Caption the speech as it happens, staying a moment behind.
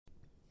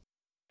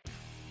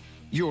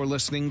You're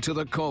listening to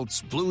the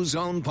Colts Blue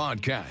Zone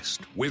podcast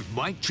with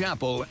Mike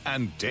Chappell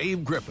and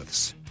Dave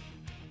Griffiths.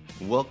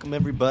 Welcome,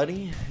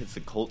 everybody. It's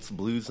the Colts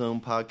Blue Zone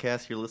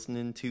podcast you're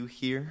listening to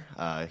here.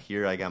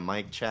 Here I got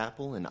Mike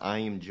Chappell, and I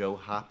am Joe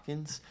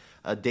Hopkins.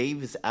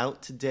 Dave is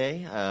out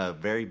today,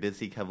 very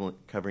busy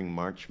covering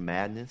March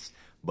Madness,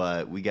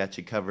 but we got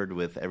you covered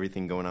with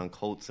everything going on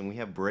Colts, and we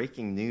have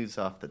breaking news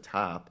off the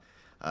top.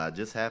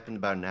 Just happened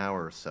about an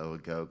hour or so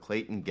ago.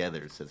 Clayton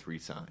Geathers has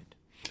re-signed.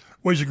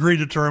 Well, he's agreed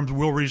to terms,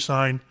 will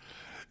re-sign.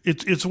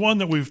 It's one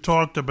that we've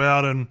talked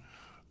about, and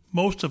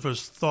most of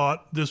us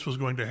thought this was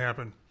going to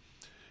happen.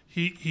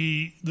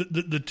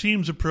 The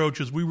team's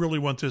approach is, we really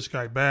want this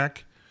guy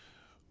back,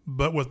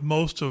 but with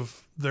most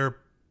of their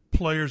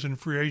players and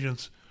free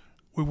agents,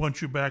 we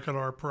want you back at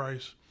our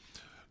price.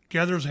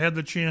 Geathers had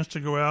the chance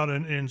to go out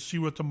and see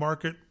what the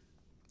market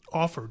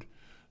offered.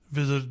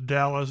 Visited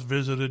Dallas,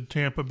 visited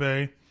Tampa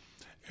Bay,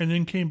 and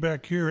then came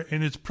back here,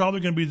 and it's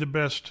probably going to be the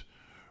best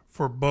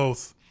for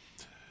both.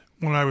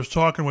 When I was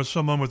talking with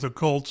someone with the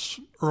Colts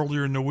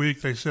earlier in the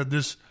week, they said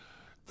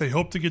they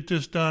hoped to get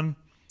this done,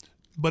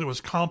 but it was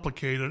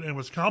complicated, and it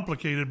was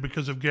complicated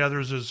because of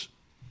Geathers'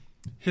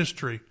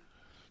 history.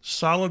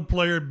 Solid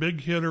player, big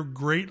hitter,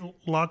 great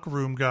locker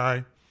room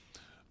guy,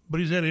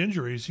 but he's had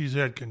injuries. He's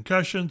had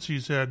concussions.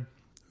 He's had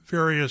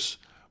various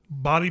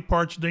body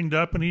parts dinged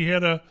up, and he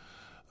had a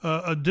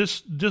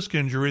disc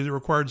injury that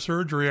required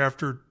surgery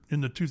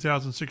in the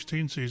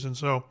 2016 season.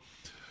 So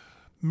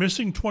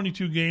missing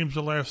 22 games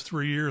the last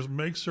 3 years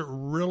makes it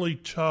really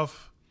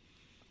tough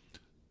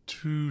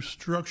to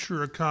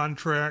structure a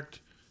contract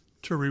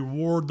to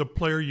reward the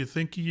player you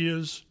think he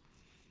is,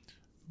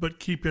 but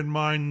keep in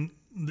mind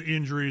the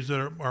injuries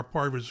that are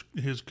part of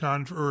his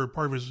contract or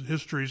part of his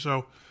history.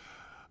 So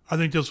I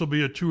think this will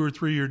be a 2 or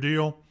 3 year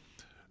deal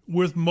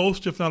with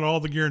most, if not all,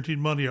 the guaranteed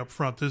money up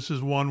front. This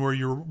is one where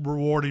you're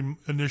rewarding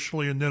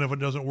initially, and then if it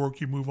doesn't work,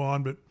 you move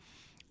on. But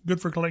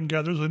good for Clayton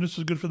Geathers, and this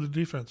is good for the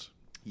defense.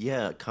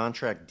 Yeah,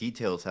 contract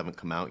details haven't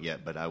come out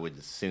yet, but I would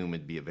assume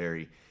it'd be a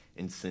very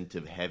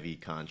incentive-heavy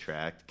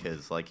contract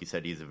because, like you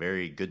said, he's a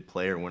very good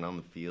player when on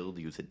the field.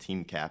 He was a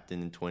team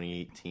captain in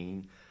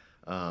 2018.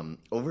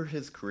 Over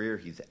his career,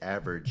 he's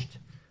averaged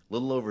a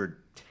little over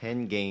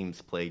 10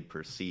 games played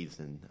per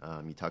season.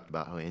 You talked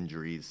about how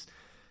injuries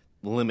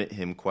limit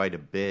him quite a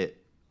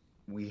bit.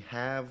 We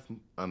have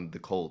the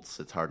Colts.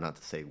 It's hard not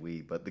to say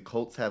we, but the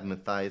Colts have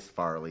Matthias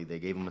Farley. They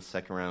gave him a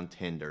second-round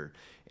tender.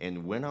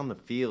 And when on the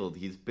field,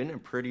 he's been a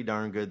pretty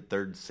darn good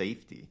third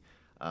safety.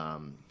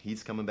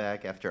 He's coming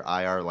back after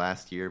IR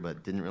last year,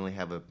 but didn't really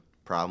have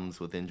problems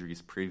with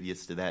injuries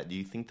previous to that. Do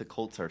you think the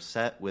Colts are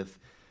set with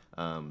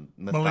Matthias?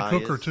 Malik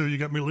Hooker, too. You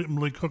got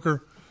Malik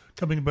Hooker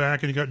coming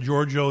back, and you got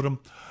George Odom.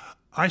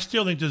 I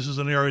still think this is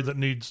an area that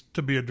needs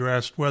to be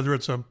addressed, whether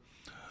it's a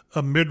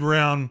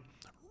mid-round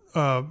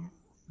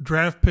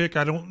draft pick.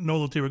 I don't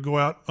know that they would go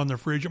out on the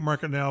free agent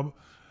market now.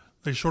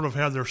 They sort of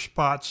have their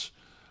spots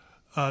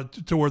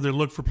to where they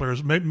look for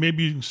players.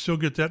 Maybe you can still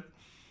get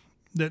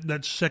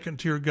that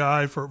second-tier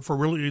guy for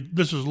really –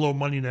 this is low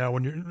money now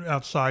when you're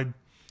outside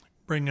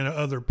bringing in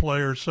other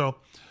players. So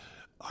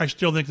I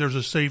still think there's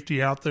a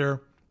safety out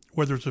there,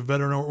 whether it's a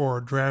veteran or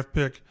a draft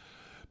pick,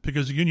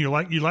 because, again, you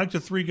like the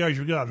three guys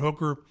you got,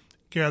 Hooker,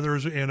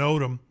 Geathers, and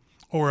Odom,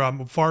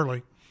 or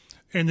Farley.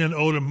 And then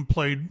Odom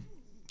played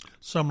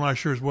some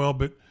last year as well.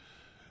 But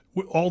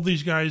all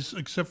these guys,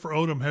 except for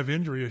Odom, have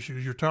injury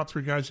issues. Your top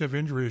three guys have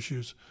injury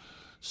issues.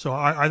 So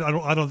I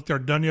don't think they're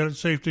done yet at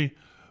safety.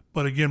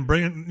 But again,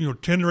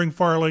 tendering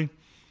Farley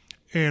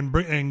and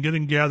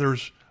getting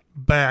Geathers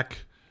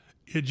back,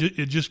 it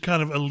just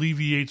kind of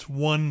alleviates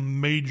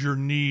one major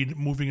need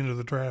moving into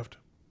the draft.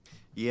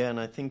 Yeah, and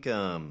I think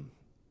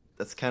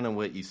that's kind of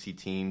what you see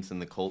teams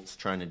and the Colts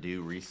trying to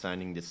do,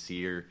 re-signing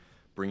Desir,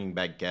 bringing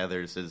back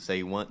Geathers, is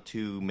they want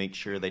to make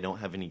sure they don't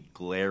have any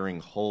glaring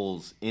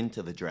holes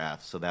into the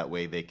draft, so that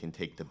way they can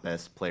take the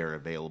best player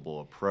available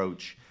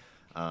approach.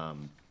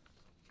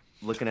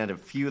 Looking at a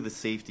few of the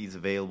safeties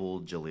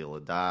available, Jaleel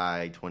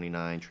Adai,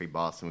 29, Trey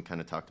Boston, we kind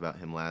of talked about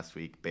him last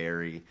week,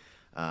 Barry,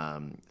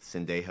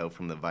 Sendejo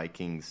from the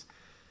Vikings.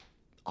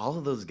 All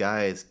of those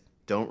guys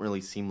don't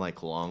really seem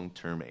like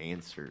long-term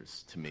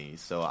answers to me.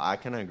 So I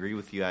kind of agree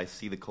with you. I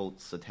see the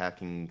Colts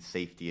attacking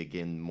safety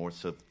again more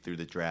so through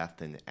the draft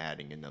than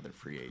adding another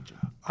free agent.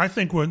 I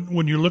think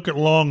when you look at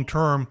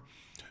long-term,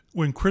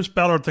 when Chris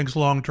Ballard thinks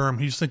long-term,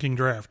 he's thinking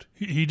draft.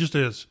 He just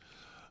is.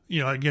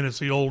 Again, it's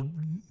the old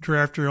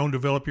draft your own,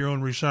 develop your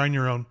own, resign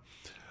your own.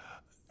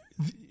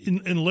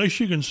 Unless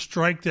you can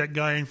strike that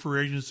guy in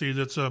free agency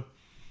that's at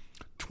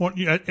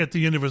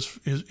the end of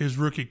his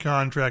rookie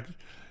contract,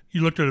 you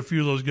looked at a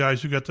few of those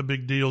guys who got the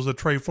big deals, the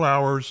Trey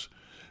Flowers,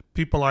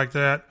 people like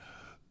that.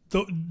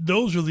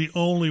 Those are the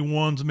only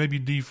ones, maybe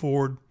Dee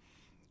Ford,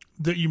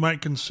 that you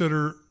might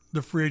consider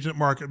the free agent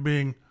market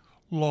being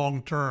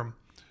long-term.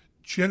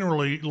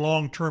 Generally,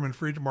 long-term in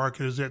free agent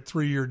market is that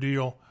 3-year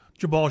deal.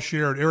 Jabal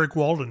Sherrod, Eric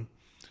Walden,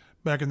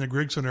 back in the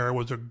Grigson era,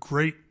 was a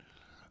great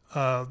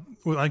I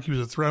think he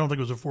was I don't think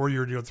it was a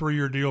 4-year deal,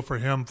 3-year deal for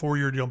him,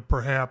 4-year deal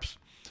perhaps.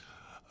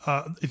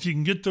 If you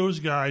can get those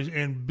guys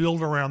and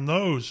build around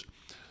those,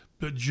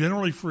 but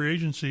generally free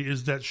agency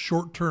is that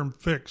short-term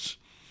fix.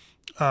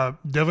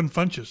 Devin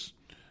Funchess,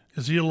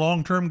 is he a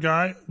long-term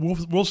guy?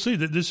 We'll see.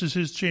 That this is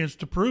his chance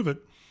to prove it.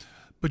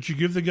 But you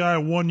give the guy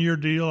a 1-year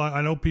deal.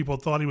 I know people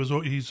thought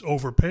he's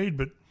overpaid,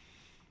 but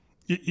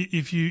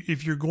if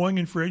you're going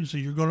in free agency,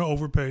 you're going to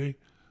overpay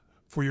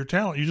for your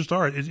talent. You just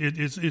are.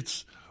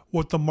 It's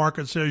what the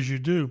market says you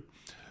do.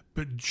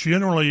 But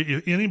generally,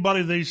 if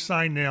anybody they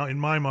sign now, in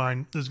my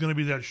mind, is going to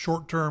be that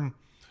short-term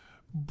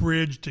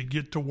bridge to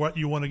get to what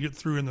you want to get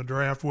through in the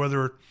draft.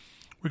 Whether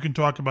we can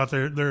talk about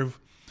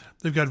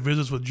they've got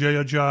visits with Jay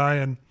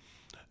Ajayi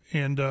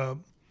and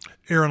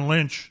Aaron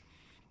Lynch,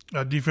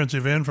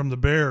 defensive end from the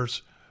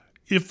Bears.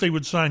 If they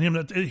would sign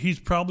him, he's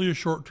probably a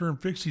short-term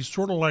fix. He's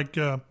sort of like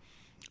Denico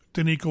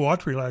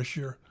Autry last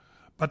year,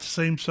 about the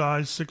same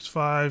size,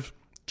 6'5",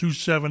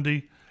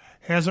 270.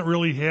 Hasn't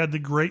really had the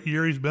great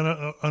year. He's been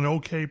an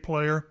okay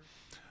player,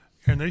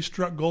 and they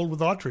struck gold with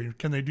Autry.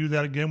 Can they do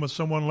that again with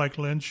someone like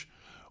Lynch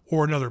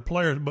or another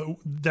player? But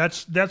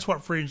that's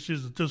what free agency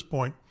is at this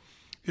point.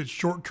 It's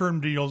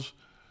short-term deals,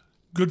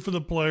 good for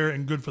the player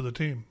and good for the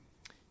team.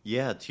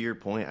 Yeah, to your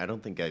point, I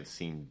don't think I've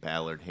seen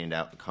Ballard hand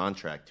out a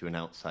contract to an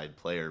outside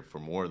player for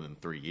more than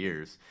 3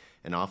 years,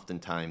 and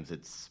oftentimes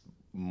it's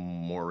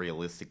more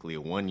realistically a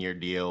 1-year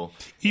deal.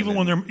 Even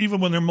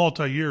when they're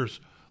multi-years,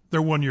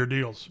 they're 1-year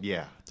deals.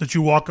 Yeah, that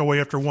you walk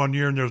away after 1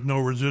 year and there's no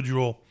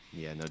residual.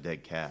 Yeah, no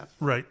dead cap.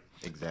 Right.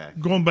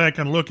 Exactly. Going back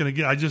and looking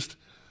again,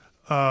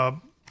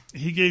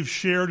 he gave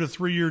Sherrod a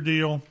 3-year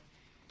deal.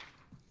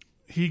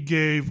 He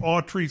gave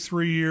Autry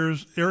 3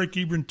 years. Eric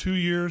Ebron 2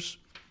 years.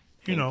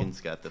 Hankins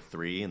got the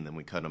 3, and then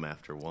we cut him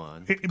after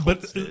 1.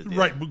 But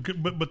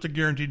the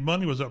guaranteed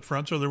money was up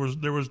front, so there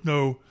was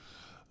no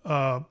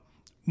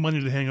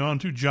money to hang on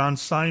to. John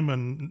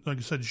Simon, like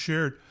I said,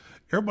 Sherrod.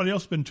 Everybody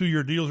else has been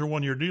 2-year deals or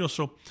 1-year deals.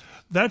 So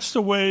that's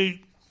the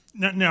way.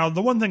 Now,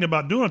 the one thing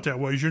about doing it that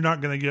way is you're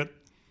not going to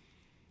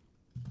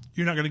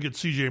get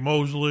C.J.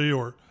 Mosley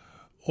or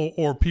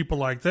people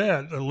like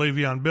that,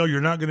 Le'Veon Bell.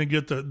 You're not going to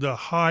get the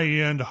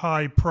high-end,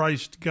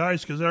 high-priced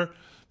guys because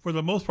for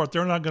the most part,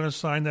 they're not going to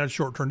sign that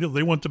short-term deal.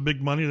 They want the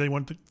big money. They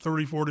want the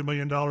 $30, $40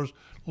 million.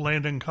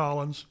 Landon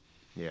Collins.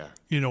 Yeah.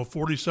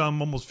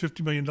 40-some, almost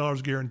 $50 million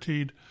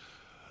guaranteed.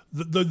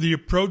 The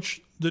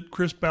approach that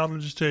Chris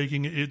Ballard is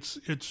taking, it's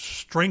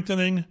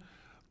strengthening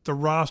the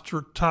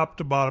roster top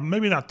to bottom.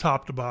 Maybe not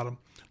top to bottom.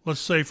 Let's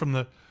say from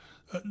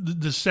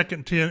the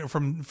second 10,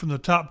 from the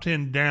top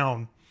 10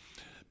 down.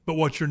 But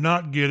what you're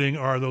not getting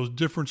are those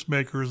difference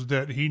makers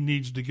that he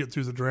needs to get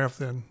through the draft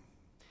then.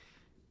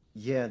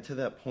 Yeah, to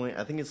that point,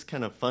 I think it's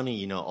kind of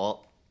funny,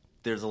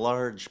 there's a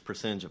large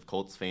percentage of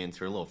Colts fans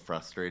who are a little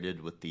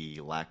frustrated with the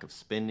lack of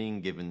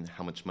spending given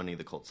how much money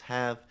the Colts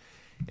have.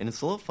 And it's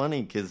a little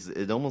funny because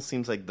it almost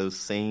seems like those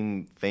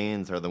same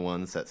fans are the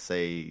ones that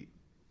say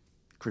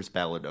Chris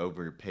Ballard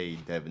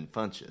overpaid Devin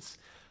Funchess.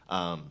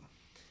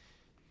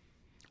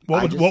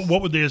 What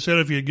would they have said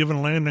if you had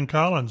given Landon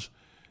Collins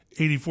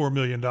 $84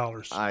 million?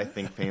 I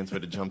think fans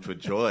would have jumped with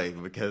joy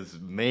because,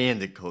 man,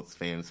 the Colts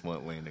fans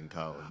want Landon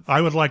Collins. I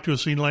would like to have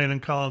seen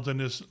Landon Collins in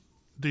this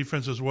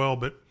defense as well,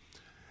 but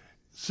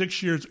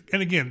 6 years,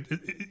 and again,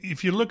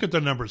 if you look at the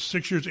numbers,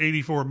 6 years,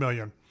 $84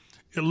 million,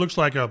 it looks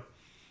like a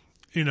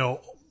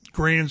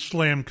grand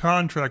slam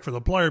contract for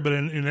the player, but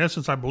in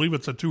essence, I believe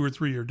it's a 2 or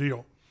 3 year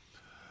deal.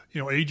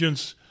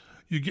 Agents,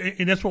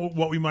 and that's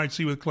what we might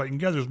see with Clayton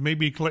Geathers.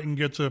 Maybe Clayton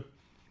gets a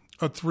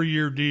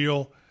 3-year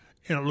deal,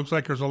 and it looks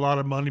like there's a lot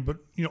of money, but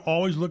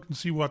always look and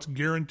see what's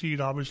guaranteed.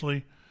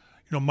 Obviously,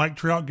 Mike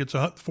Trout gets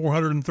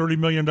 $430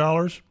 million.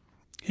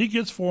 He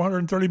gets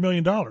 $430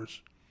 million.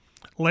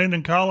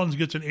 Landon Collins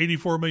gets an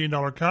 $84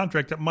 million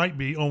contract that might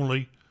be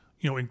only,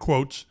 in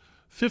quotes,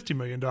 $50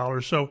 million.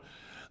 So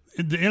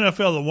the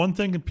NFL, the one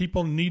thing that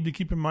people need to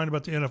keep in mind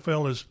about the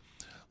NFL is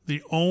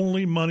the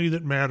only money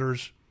that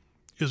matters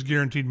is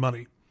guaranteed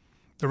money.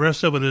 The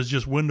rest of it is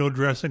just window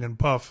dressing and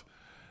puff,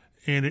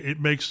 and it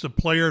makes the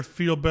player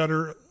feel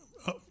better,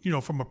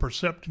 from a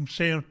perception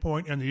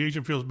standpoint, and the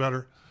agent feels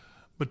better.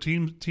 But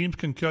teams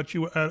can cut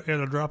you at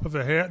a drop of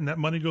a hat, and that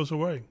money goes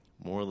away.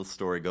 Moral of the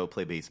story, go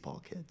play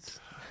baseball, kids.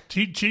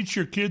 Teach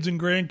your kids and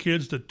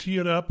grandkids to tee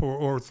it up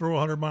or throw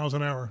 100 miles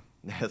an hour.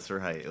 That's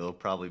right. It'll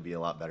probably be a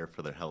lot better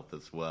for their health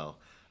as well.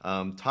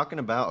 Talking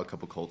about a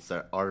couple Colts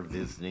that are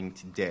visiting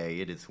today,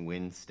 it is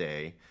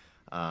Wednesday.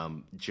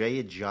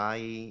 Jay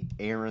Ajayi,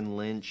 Aaron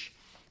Lynch.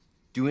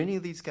 Do any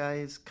of these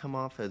guys come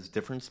off as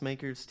difference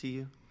makers to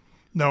you?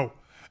 No,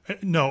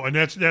 and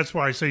that's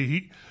why I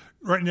say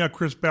right now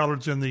Chris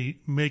Ballard's in the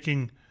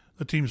making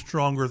the team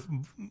stronger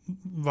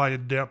via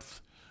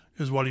depth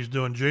is what he's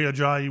doing. Jay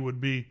Ajayi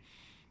would be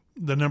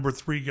the number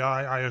 3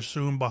 guy, I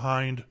assume,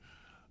 behind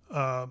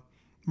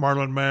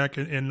Marlon Mack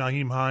and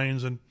Nyheim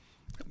Hines, and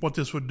what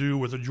this would do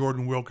with a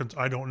Jordan Wilkins,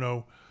 I don't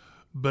know.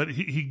 But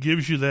he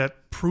gives you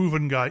that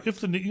proven guy.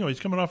 If he's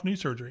coming off knee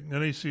surgery,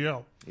 an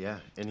ACL. Yeah,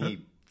 and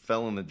he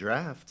fell in the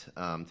draft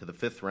to the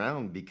 5th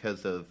round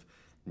because of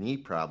knee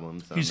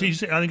problems. I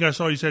think I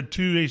saw he's had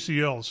 2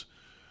 ACLs.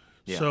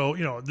 Yeah. So,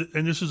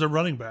 and this is a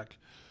running back.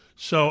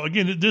 So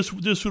again, this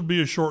would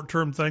be a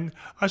short-term thing.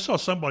 I saw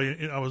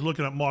somebody. I was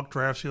looking at mock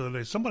drafts the other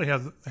day. Somebody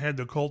had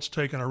the Colts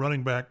taking a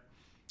running back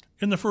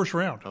in the first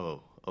round.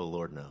 Oh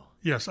Lord, no.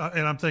 Yes,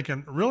 and I'm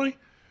thinking, really?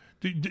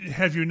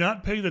 Have you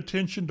not paid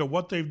attention to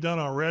what they've done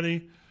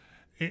already?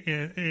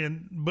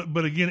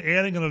 But again,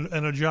 adding an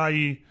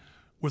Ajayi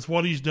with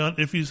what he's done,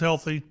 if he's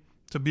healthy,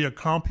 to be a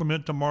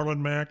complement to Marlon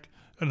Mack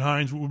and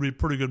Hines would be a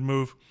pretty good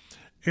move.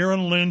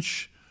 Aaron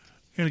Lynch,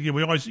 and again,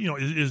 we always,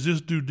 is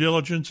this due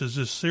diligence? Is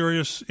this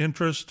serious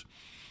interest?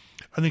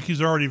 I think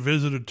he's already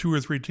visited 2 or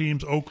 3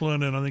 teams,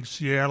 Oakland and I think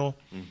Seattle.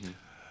 Mm-hmm.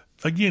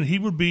 Again, he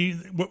would be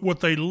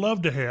what they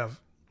love to have.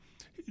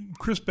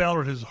 Chris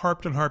Ballard has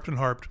harped and harped and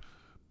harped.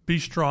 Be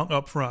strong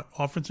up front.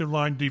 Offensive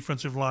line,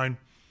 defensive line.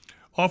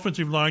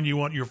 Offensive line, you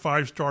want your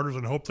 5 starters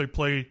and hope they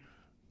play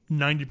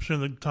 90% of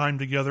the time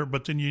together.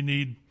 But then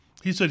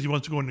he says he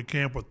wants to go into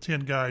camp with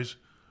 10 guys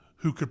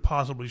who could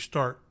possibly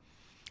start.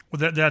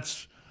 Well,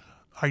 that's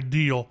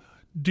ideal.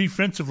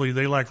 Defensively,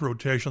 they like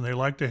rotation. They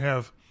like to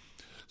have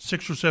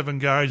 6 or 7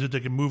 guys that they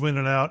can move in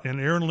and out. And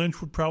Aaron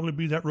Lynch would probably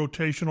be that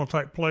rotational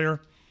type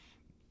player.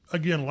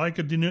 Again, like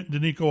a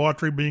Denico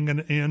Autry being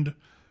an end.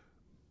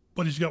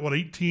 But he's got,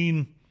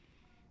 18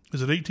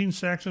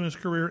 sacks in his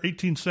career?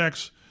 18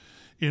 sacks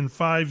in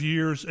 5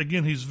 years.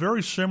 Again, he's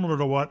very similar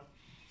to what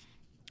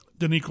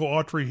Denico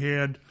Autry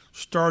had.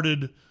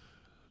 Started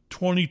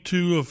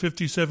 22 of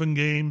 57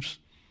 games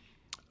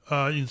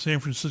in San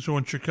Francisco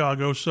and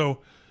Chicago.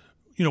 So,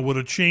 with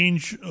a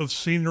change of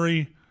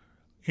scenery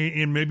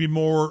and maybe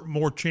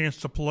more chance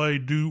to play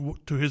due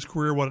to his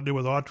career, what it did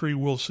with Autry,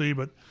 we'll see.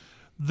 But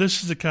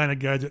this is the kind of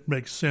guy that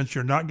makes sense.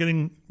 You're not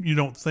getting, you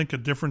don't think, a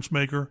difference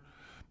maker,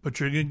 but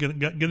you're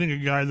getting a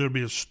guy that will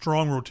be a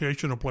strong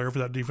rotational player for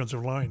that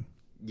defensive line.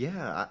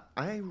 Yeah,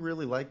 I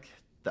really like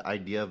the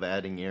idea of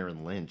adding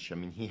Aaron Lynch. I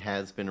mean, he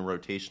has been a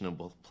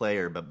rotational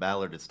player, but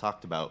Ballard has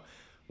talked about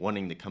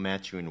wanting to come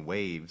at you in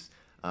waves.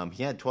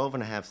 He had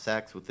 12.5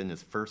 sacks within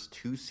his first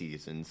 2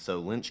 seasons, so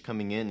Lynch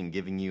coming in and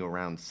giving you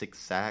around 6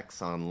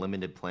 sacks on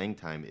limited playing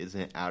time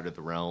isn't out of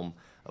the realm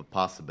of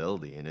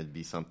possibility, and it'd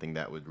be something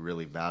that would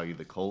really value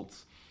the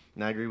Colts.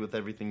 And I agree with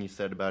everything you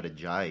said about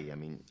Ajayi. I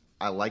mean,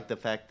 I like the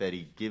fact that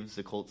he gives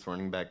the Colts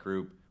running back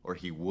group, or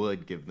he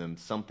would give them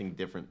something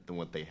different than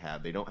what they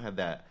have. They don't have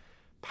that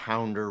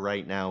pounder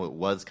right now. It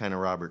was kind of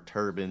Robert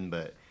Turbin,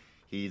 but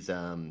he's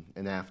an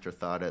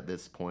afterthought at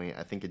this point.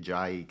 I think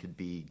Ajayi could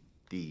be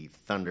the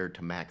Thunder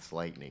to Max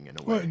Lightning in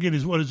a way. Well, again,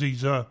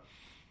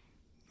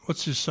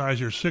 what's his size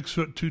here? 6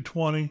 foot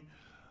 220.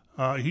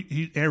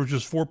 He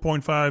averages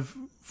 4.5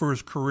 for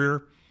his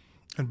career,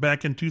 and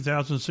back in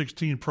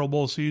 2016 Pro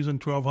Bowl season,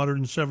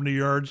 1,270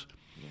 yards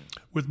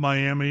with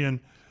Miami, and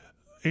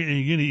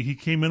again he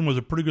came in with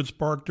a pretty good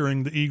spark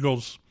during the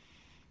Eagles'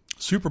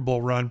 Super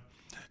Bowl run.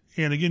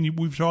 And again,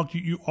 we've talked.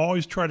 You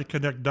always try to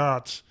connect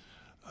dots.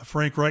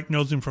 Frank Reich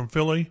knows him from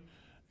Philly,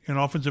 and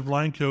offensive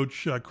line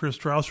coach Chris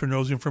Strausser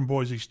knows him from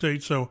Boise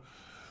State. So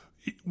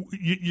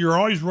you're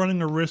always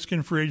running a risk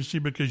in free agency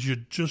because you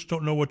just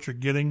don't know what you're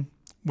getting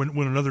when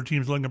another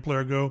team's letting a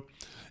player go.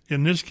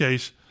 In this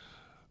case,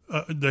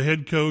 the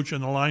head coach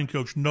and the line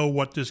coach know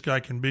what this guy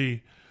can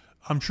be.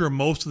 I'm sure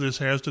most of this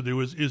has to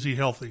do is he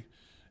healthy?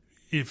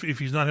 If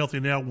he's not healthy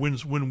now,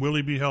 when will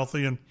he be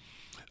healthy? And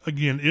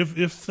again,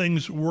 if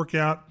things work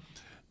out,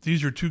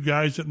 these are 2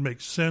 guys that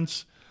make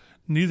sense.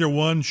 Neither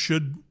one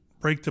should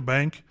break the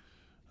bank.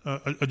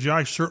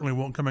 Ajayi certainly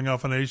won't coming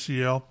off an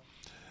ACL.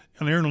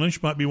 And Aaron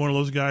Lynch might be one of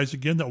those guys,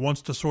 again, that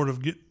wants to sort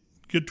of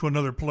get to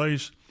another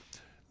place,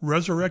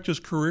 resurrect his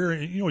career.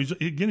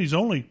 He's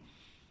only,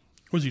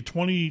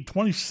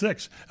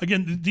 26.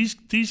 Again,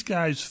 these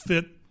guys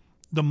fit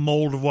the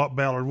mold of what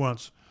Ballard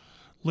wants.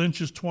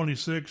 Lynch is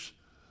 26.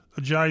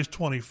 Ajayi's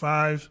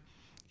 25.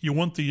 You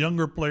want the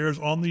younger players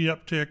on the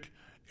uptick,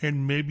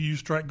 and maybe you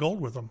strike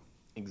gold with them.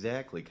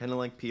 Exactly. Kind of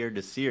like Pierre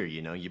Desir,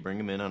 you bring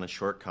him in on a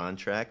short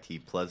contract, he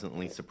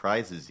pleasantly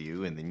surprises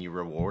you, and then you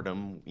reward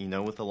him,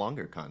 with a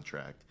longer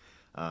contract.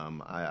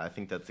 I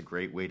think that's a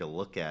great way to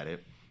look at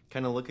it.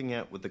 Kind of looking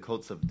at what the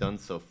Colts have done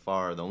so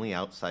far, the only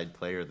outside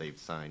player they've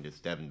signed is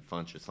Devin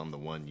Funchess on the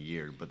 1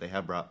 year, but they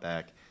have brought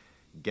back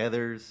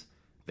Geathers,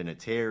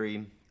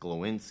 Vinatieri,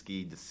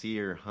 Glowinski,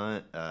 Desir,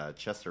 Hunt,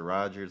 Chester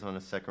Rogers on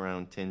a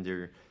second-round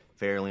tender,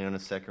 Fairley on a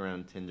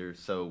second-round tender.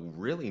 So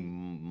really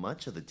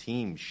much of the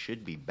team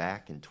should be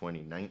back in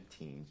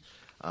 2019.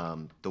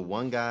 The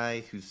one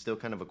guy who's still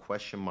kind of a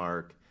question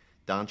mark,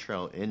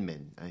 Dontrell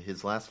Inman.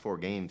 His last 4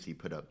 games, he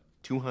put up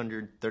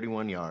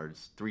 231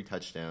 yards, 3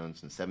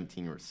 touchdowns, and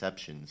 17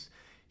 receptions.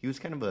 He was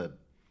kind of a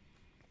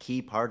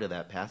key part of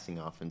that passing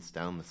offense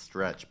down the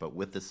stretch. But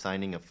with the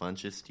signing of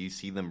Funchess, do you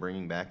see them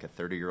bringing back a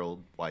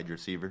 30-year-old wide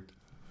receiver?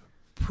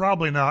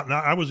 Probably not. Now,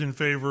 I was in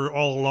favor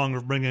all along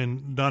of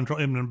bringing Dontrell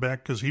Inman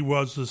back because he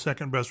was the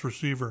second best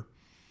receiver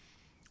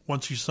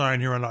once he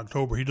signed here in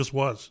October. He just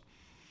was.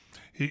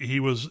 He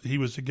was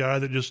the guy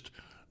that just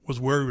was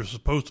where he was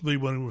supposed to be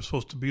when he was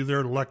supposed to be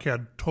there. Luck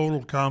had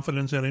total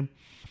confidence in him.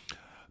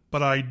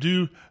 But I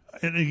do,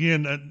 and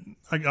again,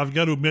 I've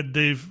got to admit,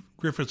 Dave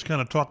Griffiths kind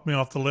of talked me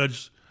off the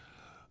ledge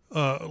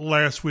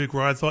last week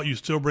where I thought you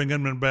still bring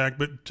Inman back,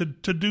 but to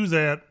do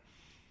that,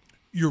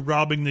 you're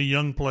robbing the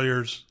young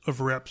players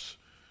of reps.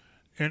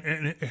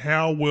 And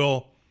how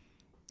will,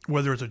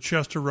 whether it's a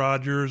Chester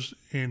Rogers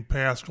and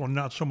Pascal,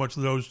 not so much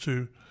those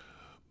two,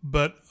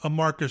 but a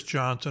Marcus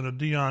Johnson, a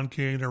Deion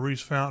King, a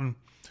Reese Fountain,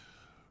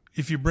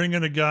 if you bring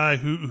in a guy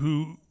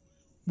who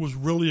was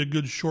really a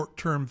good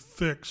short-term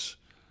fix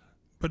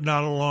but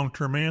not a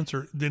long-term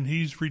answer, then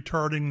he's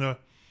retarding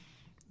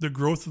the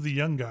growth of the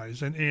young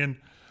guys. And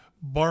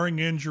barring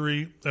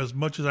injury, as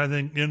much as I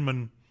think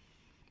Inman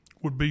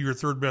would be your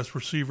third-best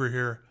receiver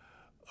here,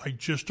 I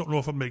just don't know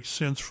if it makes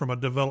sense from a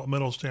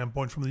developmental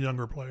standpoint from the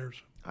younger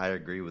players. I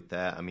agree with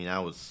that. I mean, I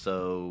was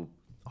so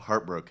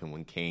heartbroken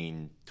when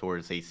Kane tore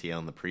his ACL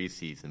in the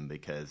preseason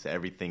because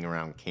everything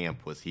around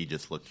camp was he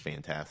just looked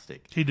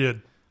fantastic. He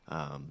did.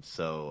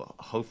 So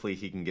hopefully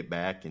he can get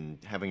back, and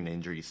having an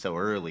injury so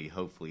early,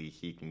 hopefully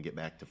he can get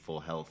back to full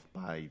health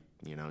by,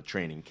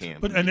 training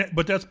camp.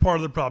 But that's part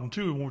of the problem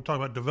too when we're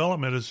talking about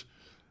development is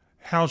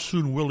how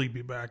soon will he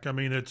be back? I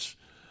mean,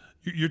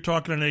 you're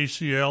talking an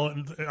ACL,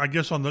 and I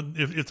guess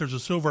if there's a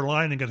silver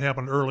lining, it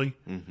happened early.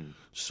 Mm-hmm.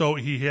 So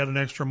he had an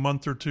extra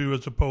month or two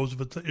as opposed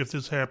to if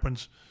this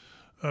happens,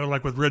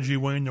 like with Reggie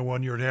Wayne the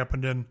one year, it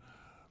happened in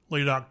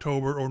late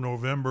October or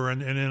November,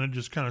 and then it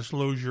just kind of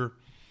slows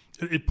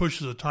it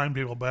pushes the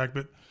timetable back.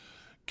 But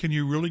can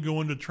you really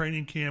go into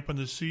training camp in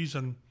this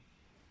season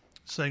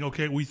saying,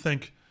 okay, we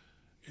think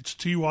it's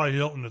T.Y.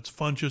 Hilton, it's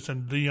Funchess,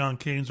 and Deion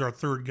Kane's our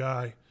third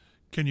guy?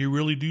 Can you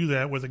really do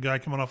that with a guy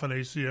coming off an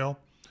ACL?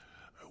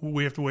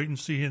 We have to wait and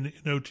see in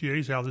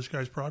OTAs how this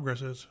guy's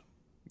progress is.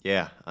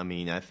 Yeah, I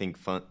mean, I think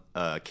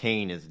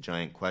Kane is a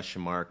giant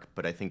question mark,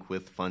 but I think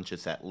with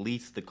Funchess, at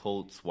least the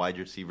Colts wide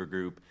receiver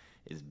group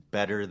is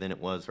better than it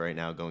was right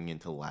now going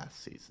into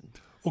last season.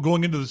 Well,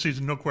 going into the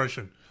season, no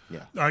question.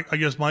 Yeah, I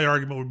guess my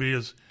argument would be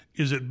is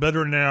it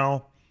better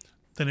now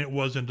than it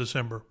was in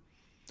December?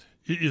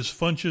 Is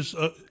Funchess?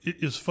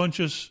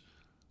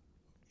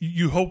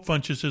 You hope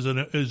Funchess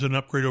is an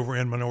upgrade over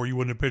Inman, or you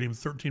wouldn't have paid him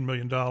 $13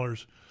 million.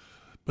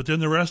 But then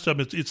the rest of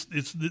it, it's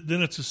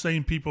the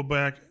same people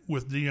back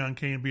with Deion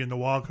Kane being the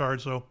wild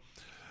card. So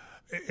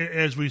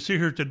as we see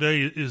here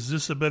today, is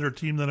this a better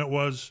team than it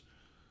was,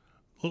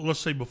 let's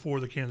say, before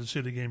the Kansas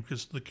City game?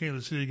 Because the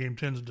Kansas City game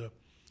tends to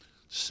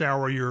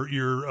sour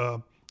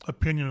your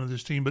opinion of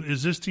this team. But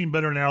is this team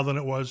better now than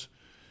it was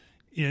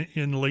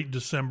in late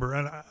December?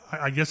 And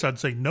I guess I'd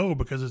say no,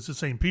 because it's the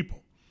same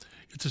people.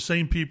 It's the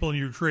same people, and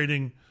you're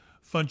trading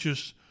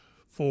Funchess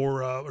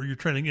or you're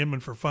trading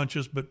Inman for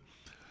Funchess, but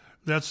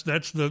that's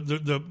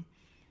the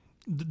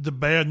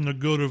bad and the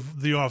good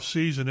of the off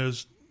season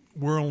is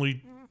we're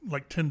only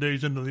like 10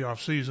 days into the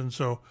off season,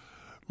 so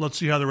let's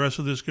see how the rest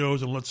of this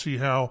goes, and let's see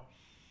how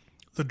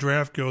the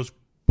draft goes.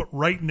 But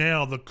right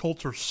now the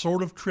Colts are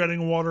sort of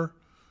treading water,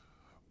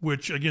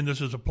 which again,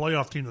 this is a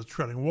playoff team that's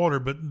treading water,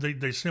 but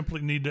they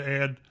simply need to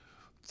add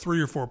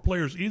 3 or 4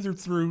 players either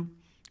through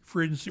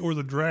free agency or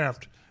the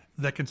draft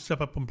that can step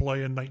up and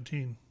play in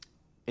 19.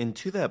 And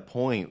to that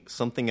point,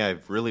 something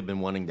I've really been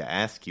wanting to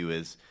ask you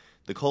is,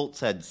 the Colts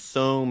had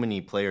so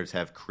many players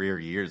have career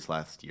years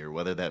last year,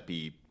 whether that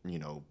be,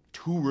 2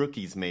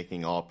 rookies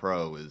making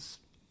All-Pro is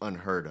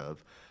unheard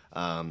of.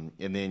 And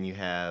then you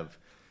have,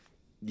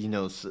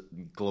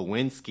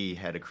 Glowinski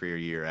had a career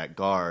year at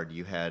guard.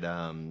 You had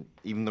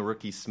even the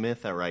rookie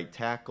Smith at right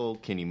tackle,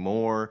 Kenny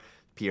Moore,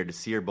 Pierre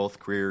Desir, both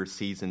career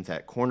seasons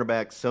at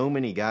cornerback. So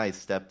many guys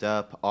stepped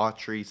up,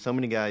 Autry, so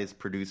many guys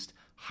produced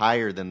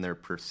higher than their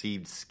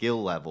perceived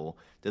skill level.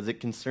 Does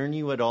it concern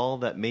you at all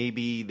that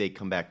maybe they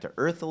come back to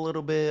earth a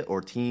little bit,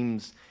 or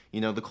teams,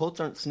 the Colts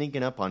aren't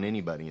sneaking up on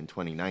anybody in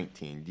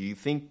 2019. Do you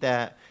think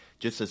that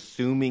just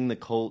assuming the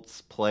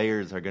Colts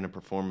players are going to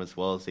perform as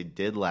well as they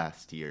did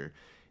last year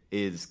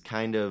is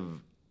kind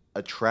of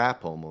a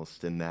trap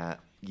almost, in that,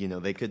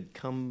 they could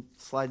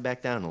slide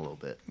back down a little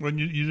bit? Well,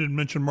 you didn't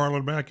mention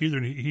Marlon Mack either.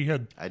 He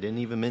had. I didn't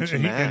even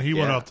mention that. And he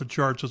went off the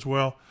charts as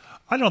well.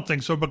 I don't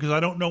think so, because I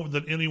don't know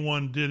that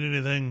anyone did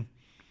anything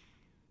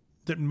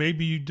that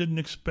maybe you didn't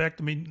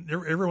expect. I mean,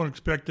 everyone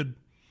expected.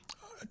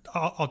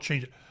 I'll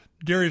change it.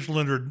 Darius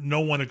Leonard, no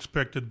one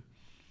expected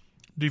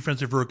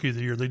Defensive Rookie of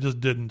the Year. They just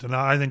didn't. And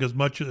I think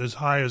as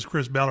high as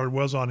Chris Ballard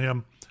was on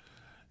him,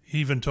 he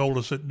even told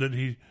us that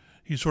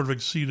he sort of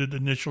exceeded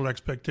initial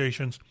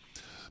expectations.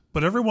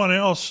 But everyone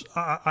else,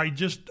 I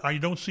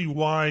don't see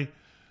why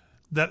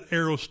that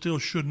arrow still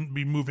shouldn't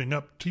be moving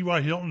up.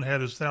 T.Y. Hilton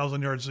had his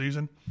 1,000-yard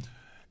season,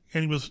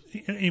 and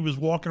he was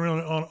walking around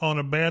on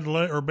a bad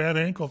leg or bad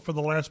ankle for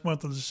the last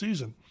month of the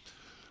season.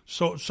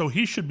 So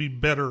he should be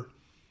better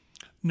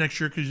next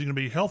year because he's going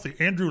to be healthy.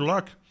 Andrew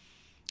Luck,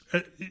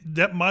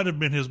 that might have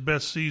been his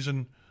best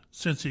season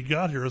since he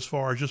got here as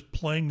far as just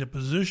playing the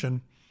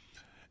position.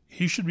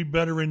 He should be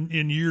better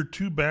in year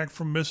 2 back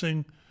from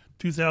missing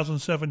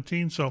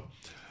 2017. So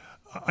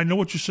I know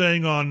what you're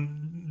saying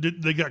on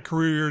they got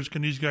career years.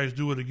 Can these guys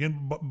do it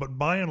again? But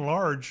by and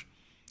large,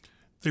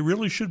 they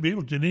really should be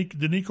able to.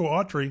 Denico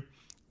Autry,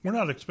 we're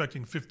not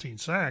expecting 15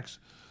 sacks,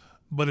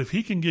 but if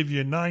he can give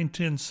you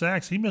 9-10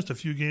 sacks, he missed a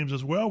few games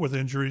as well with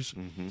injuries.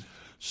 Mm-hmm.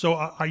 So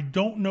I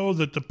don't know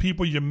that the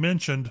people you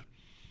mentioned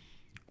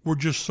were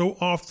just so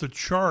off the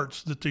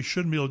charts that they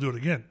shouldn't be able to do it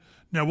again.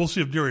 Now, we'll see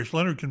if Darius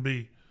Leonard can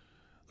be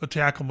a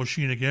tackle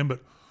machine again,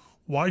 but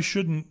why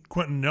shouldn't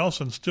Quentin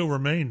Nelson still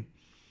remain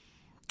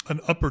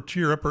an upper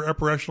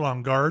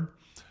echelon guard?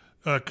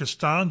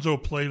 Costanzo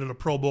played at a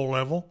Pro Bowl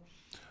level.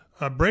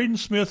 Braden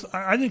Smith,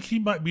 I think he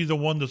might be the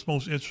one that's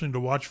most interesting to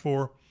watch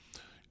for,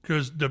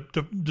 because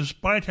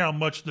despite how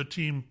much the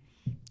team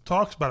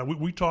talks about it,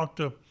 we talked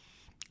to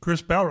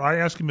Chris Ballard. I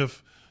asked him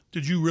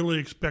did you really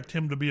expect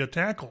him to be a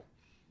tackle?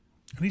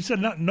 And he said,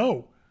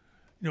 no.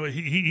 You know,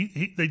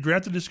 they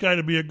drafted this guy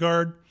to be a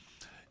guard,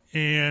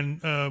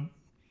 and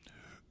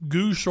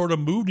Goose sort of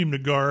moved him to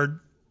guard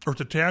or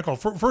to tackle.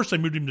 First, they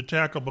moved him to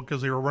tackle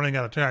because they were running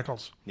out of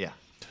tackles. Yeah.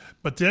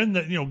 But then,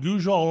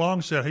 Goose all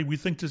along said, hey, we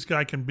think this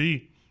guy can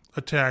be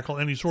a tackle,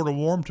 and he sort of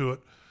warmed to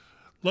it.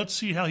 Let's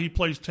see how he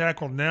plays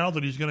tackle now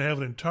that he's going to have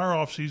an entire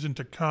offseason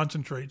to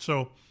concentrate.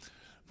 So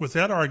with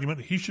that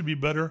argument, he should be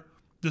better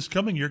this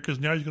coming year because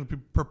now he's going to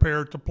be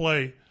prepared to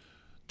play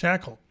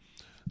tackle.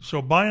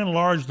 So by and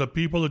large, the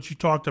people that you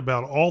talked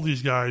about, all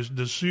these guys,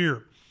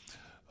 Desir,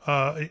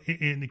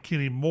 and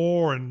Kenny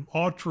Moore and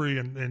Autry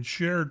and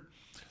Shared,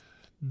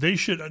 they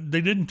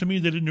didn't do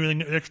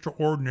anything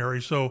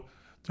extraordinary. So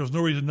there's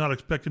no reason not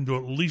expect them to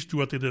at least do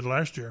what they did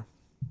last year.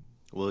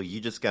 Well, you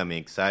just got me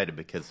excited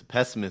because the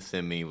pessimist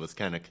in me was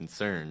kind of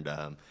concerned.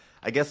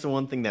 I guess the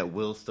one thing that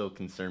will still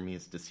concern me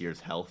is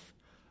Desir's health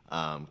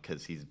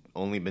because he's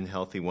only been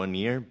healthy 1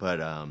 year. But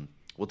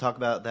we'll talk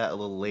about that a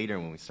little later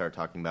when we start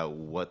talking about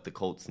what the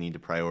Colts need to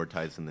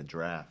prioritize in the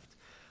draft.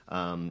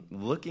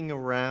 Looking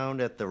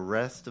around at the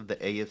rest of the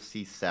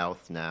AFC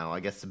South now, I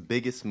guess the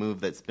biggest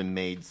move that's been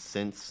made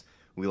since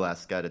we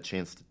last got a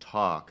chance to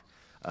talk,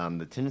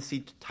 the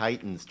Tennessee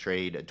Titans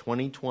trade a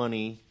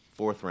 2020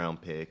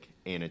 4th-round pick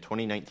and a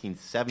 2019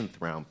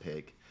 7th-round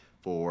pick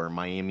for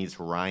Miami's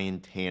Ryan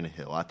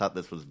Tannehill. I thought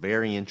this was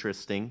very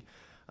interesting.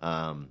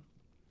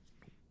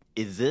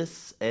 Is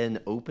this an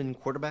open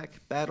quarterback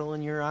battle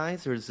in your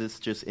eyes, or is this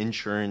just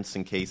insurance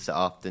in case the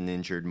often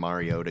injured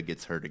Mariota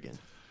gets hurt again?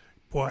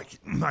 Boy,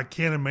 I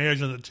can't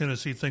imagine that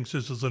Tennessee thinks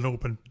this is an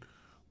open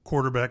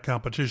quarterback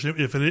competition.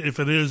 If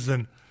it is,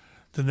 then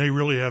they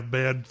really have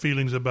bad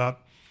feelings about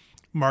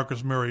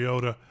Marcus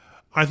Mariota.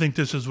 I think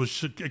this is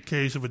a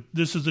case of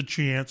this is a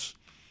chance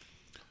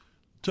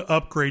to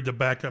upgrade the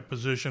backup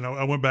position.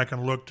 I went back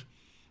and looked,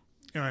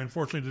 and I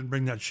unfortunately didn't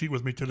bring that sheet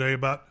with me today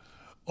about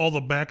all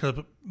the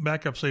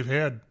backups they've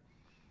had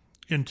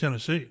in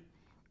Tennessee.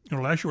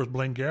 Last year was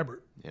Blaine Gabbert.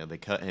 Yeah, they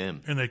cut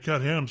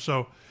him.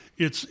 So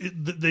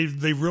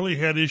they've really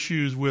had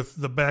issues with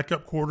the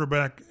backup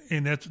quarterback,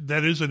 and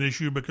that is an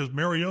issue because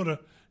Mariota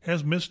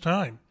has missed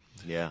time.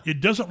 Yeah. It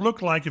doesn't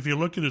look like, if you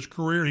look at his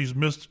career, he's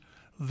missed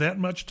that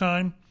much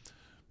time,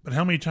 but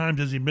how many times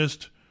has he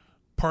missed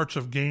parts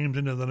of games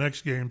into the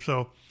next game?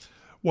 So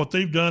what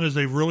they've done is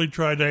they've really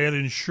tried to add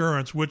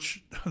insurance,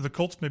 which the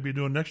Colts may be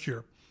doing next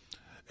year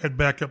at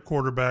backup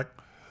quarterback.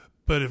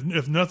 But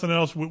if nothing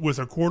else, with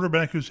a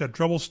quarterback who's had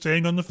trouble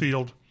staying on the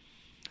field,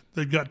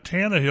 they've got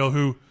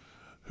Tannehill,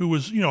 who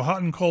was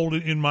hot and cold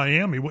in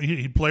Miami.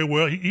 He'd play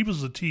well. He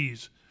was the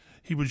tease.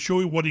 He would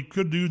show you what he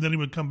could do, then he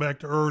would come back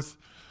to earth.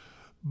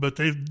 But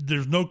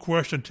there's no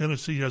question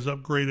Tennessee has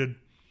upgraded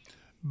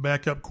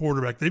backup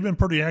quarterback. They've been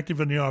pretty active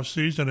in the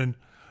offseason, and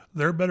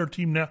they're a better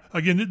team now.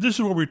 Again, this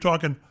is where we're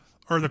talking,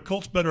 are the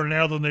Colts better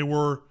now than they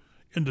were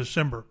in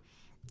December?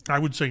 I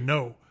would say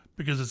no,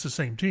 because it's the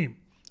same team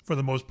for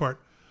the most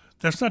part.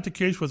 That's not the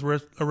case with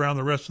around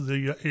the rest of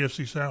the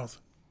AFC South.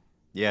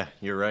 Yeah,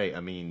 you're right. I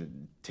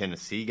mean,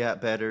 Tennessee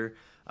got better.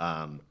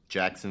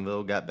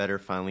 Jacksonville got better,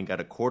 finally got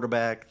a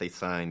quarterback. They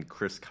signed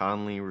Chris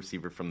Conley,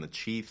 receiver from the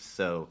Chiefs.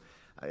 So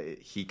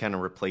he kind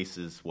of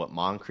replaces what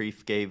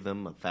Moncrief gave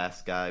them, a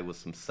fast guy with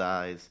some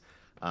size.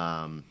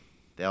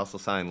 They also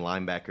signed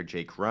linebacker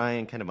Jake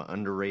Ryan, kind of an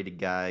underrated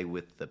guy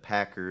with the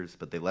Packers,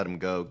 but they let him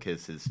go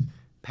because his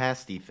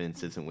pass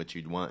defense isn't what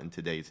you'd want in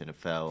today's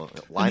NFL.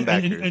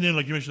 Linebackers. And then,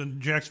 like you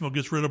mentioned, Jacksonville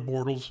gets rid of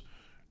Bortles,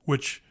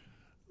 which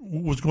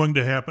was going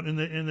to happen,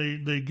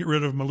 and they get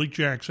rid of Malik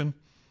Jackson,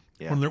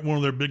 one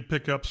of their big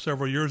pickups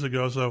several years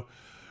ago. So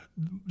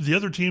the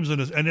other teams in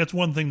this, and that's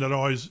one thing that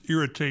always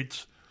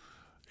irritates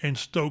and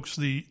stokes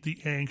the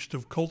angst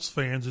of Colts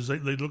fans, is they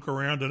look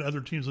around and other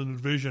teams in the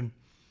division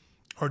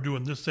are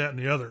doing this, that, and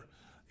the other,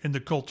 and the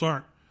Colts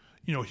aren't.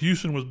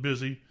 Houston was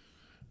busy,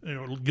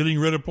 getting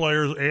rid of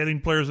players, adding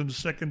players into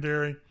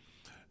secondary,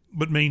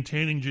 but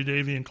maintaining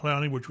Jadeveon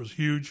Clowney, which was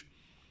huge,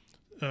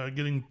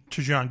 getting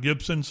Tajon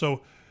Gibson.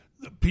 So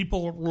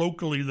people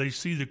locally, they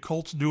see the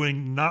Colts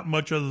doing not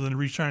much other than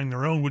re-signing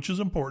their own, which is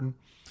important,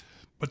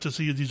 but to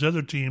see these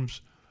other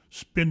teams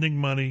spending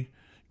money.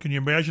 Can you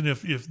imagine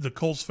if the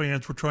Colts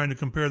fans were trying to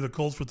compare the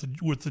Colts with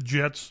the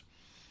Jets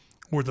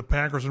or the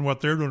Packers and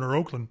what they're doing or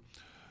Oakland?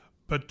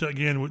 But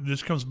again,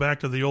 this comes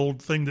back to the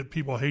old thing that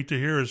people hate to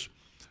hear is,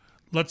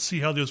 let's see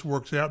how this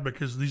works out,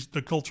 because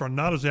the Colts are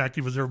not as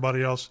active as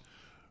everybody else.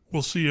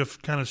 We'll see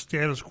if kind of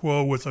status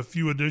quo with a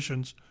few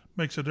additions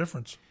makes a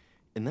difference.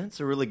 And that's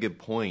a really good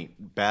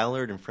point.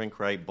 Ballard and Frank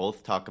Wright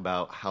both talk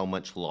about how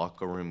much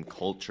locker room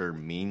culture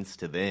means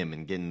to them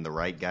and getting the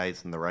right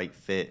guys in the right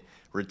fit,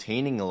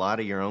 retaining a lot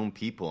of your own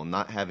people and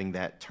not having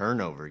that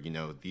turnover. You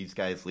know, these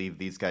guys leave,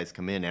 these guys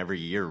come in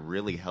every year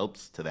really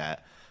helps to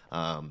that.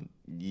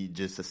 You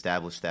just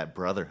establish that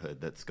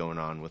brotherhood that's going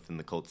on within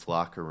the Colts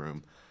locker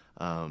room.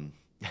 But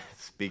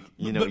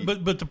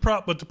the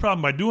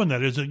problem by doing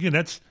that is, again,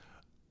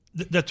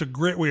 that's a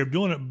great way of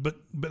doing it,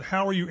 but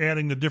how are you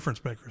adding the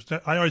difference makers?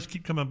 I always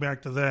keep coming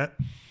back to that.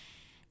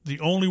 The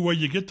only way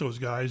you get those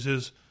guys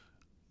is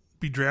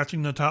be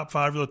drafting the top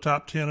 5 or the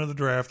top 10 of the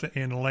draft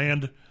and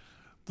land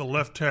the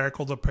left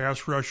tackle, the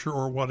pass rusher,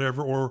 or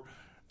whatever, or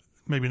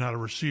maybe not a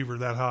receiver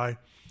that high,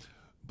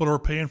 but are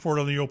paying for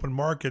it on the open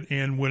market.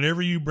 And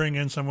whenever you bring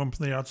in someone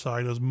from the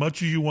outside, as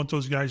much as you want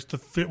those guys to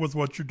fit with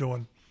what you're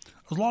doing,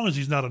 as long as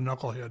he's not a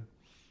knucklehead,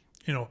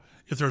 you know,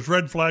 if there's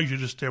red flags, you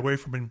just stay away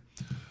from him.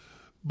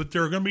 But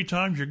there are going to be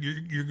times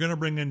you're going to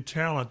bring in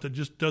talent that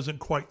just doesn't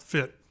quite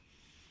fit.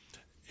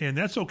 And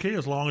that's okay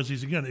as long as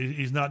he's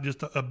not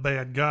just a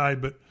bad guy.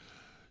 But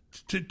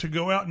to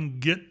go out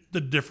and get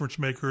the difference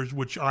makers,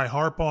 which I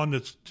harp on,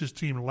 that this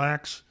team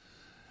lacks.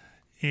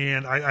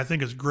 And I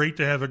think it's great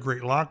to have a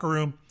great locker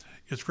room.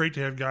 It's great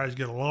to have guys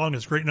get along.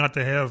 It's great not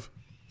to have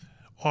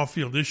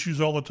off-field issues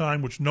all the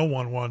time, which no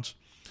one wants.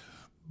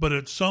 But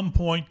at some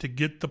point, to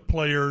get the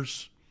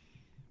players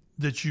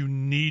that you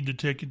need to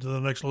take it to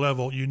the next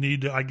level, you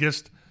need to, I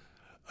guess,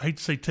 I hate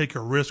to say take a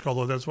risk,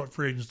 although that's what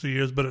free agency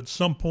is, but at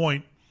some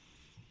point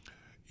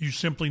you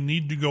simply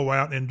need to go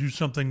out and do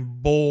something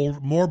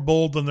bold, more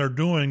bold than they're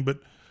doing. But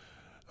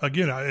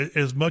again,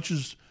 as much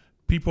as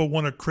people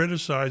want to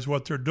criticize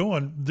what they're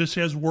doing, this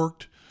has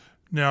worked.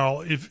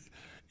 Now, if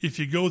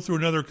you go through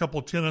another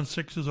couple of 10 and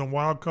 6s and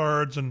wild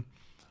cards and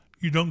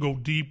you don't go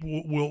deep,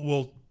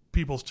 will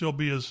people still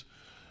be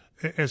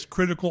as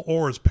critical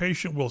or as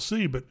patient? We'll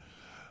see. But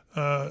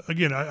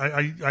again,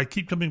 I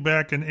keep coming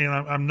back, and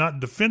I'm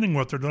not defending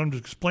what they're doing. I'm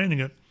just explaining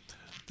it.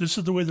 This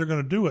is the way they're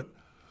going to do it.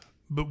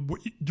 But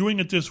doing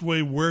it this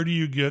way, where do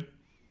you get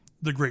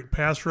the great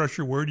pass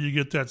rusher? Where do you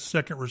get that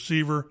second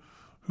receiver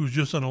who's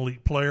just an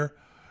elite player?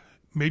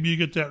 Maybe you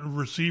get that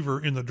receiver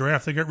in the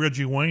draft. They got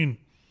Reggie Wayne.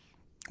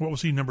 What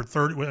was he, number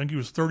 30? I think he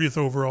was 30th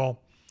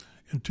overall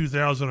in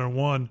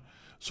 2001.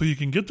 So you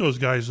can get those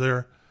guys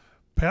there.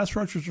 Pass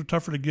rushers are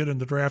tougher to get in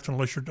the draft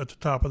unless you're at the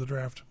top of the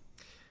draft.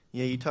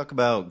 Yeah, you talk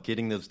about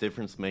getting those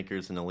difference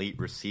makers and elite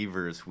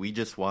receivers. We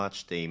just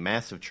watched a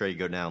massive trade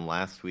go down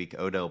last week.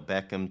 Odell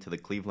Beckham to the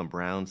Cleveland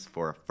Browns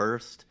for a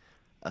first,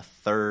 a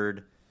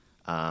third,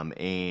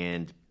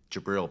 and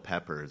Jabril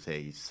Peppers,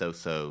 a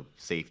so-so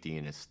safety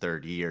in his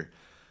third year.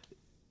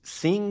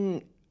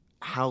 Seeing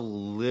how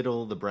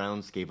little the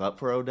Browns gave up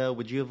for Odell,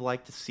 would you have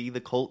liked to see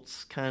the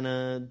Colts kind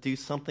of do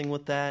something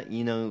with that?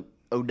 You know,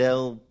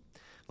 Odell,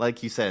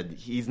 like you said,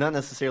 he's not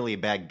necessarily a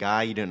bad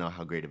guy. You don't know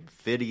how great of a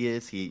fit he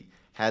is. He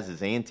has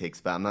his antics,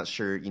 but I'm not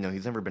sure, you know,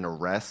 he's never been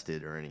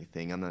arrested or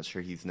anything. I'm not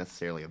sure he's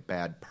necessarily a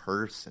bad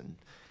person,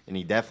 and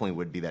he definitely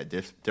would be that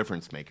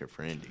difference maker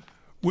for Indy.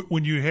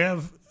 When you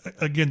have,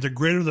 again, the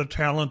greater the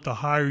talent, the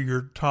higher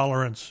your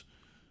tolerance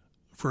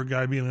for a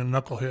guy being a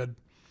knucklehead.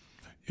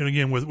 And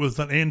again, with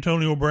an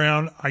Antonio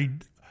Brown,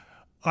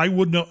 I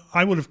would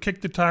have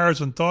kicked the tires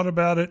and thought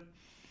about it,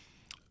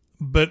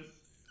 but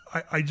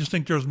I just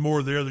think there's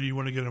more there that you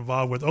want to get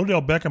involved with.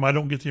 Odell Beckham, I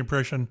don't get the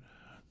impression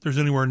there's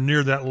anywhere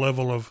near that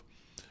level of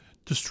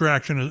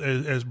distraction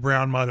as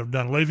Brown might have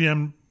done.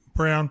 Le'Veon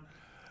Brown,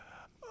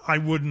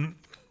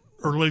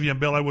 Le'Veon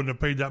Bell, I wouldn't have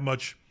paid that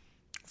much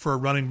for a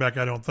running back,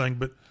 I don't think.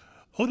 But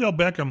Odell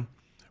Beckham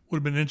would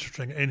have been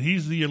interesting, and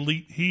he's the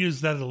elite. He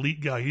is that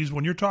elite guy.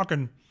 When you're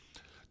talking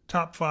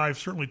top 5,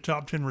 certainly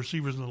top 10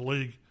 receivers in the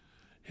league,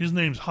 his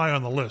name's high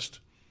on the list.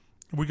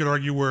 We could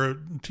argue where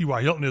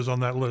T.Y. Hilton is on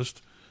that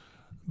list,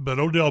 but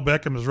Odell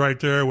Beckham is right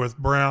there with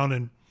Brown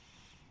and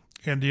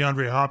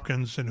DeAndre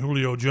Hopkins and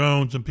Julio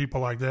Jones and people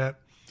like that.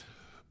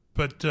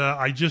 But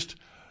I just,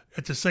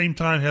 at the same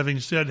time, having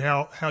said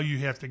how you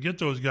have to get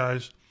those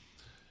guys,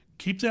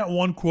 keep that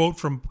one quote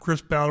from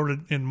Chris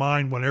Ballard in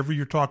mind whenever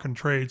you're talking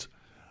trades.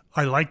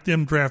 I like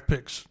them draft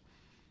picks.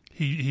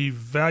 He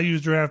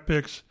values draft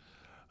picks,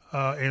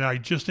 and I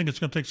just think it's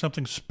going to take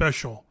something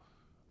special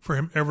for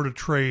him ever to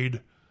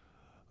trade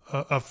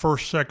a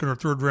first, second, or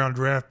third round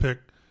draft pick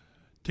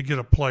to get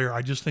a player.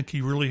 I just think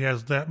he really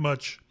has that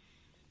much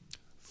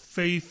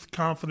faith,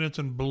 confidence,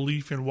 and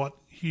belief in what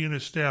he and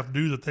his staff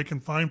do that they can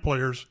find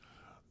players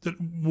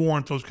that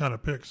warrant those kind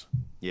of picks.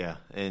 Yeah,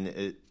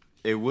 and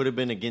it would have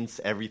been against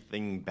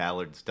everything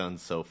Ballard's done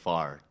so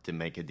far to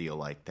make a deal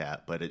like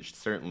that, but it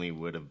certainly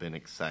would have been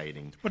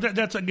exciting. But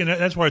that's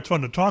why it's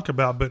fun to talk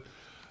about. But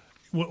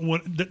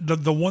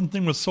the one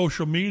thing with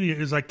social media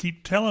is I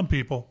keep telling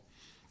people,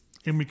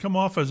 and we come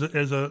off as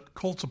a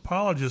Colts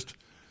apologist,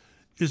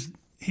 is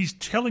he's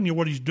telling you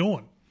what he's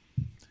doing.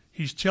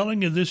 He's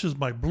telling you this is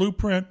my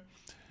blueprint,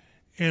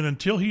 and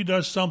until he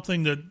does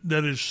something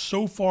that is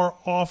so far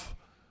off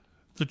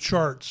the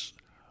charts,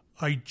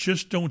 I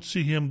just don't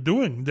see him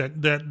doing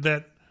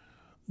that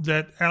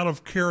out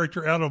of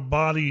character, out of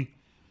body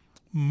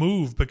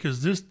move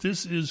because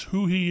this is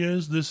who he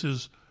is. This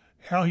is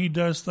how he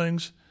does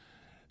things.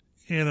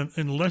 And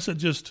unless it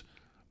just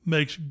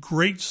makes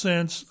great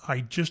sense,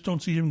 I just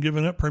don't see him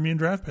giving up premium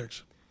draft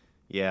picks.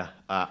 Yeah.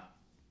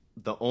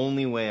 The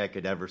only way I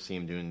could ever see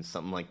him doing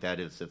something like that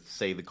is if,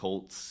 say, the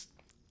Colts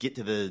get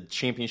to the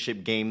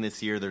championship game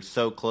this year. They're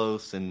so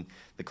close, and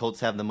the Colts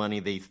have the money.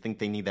 They think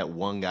they need that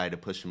one guy to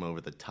push them over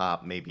the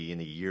top maybe in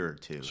a year or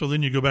two. So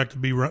then you go back to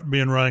being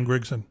Ryan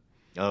Grigson.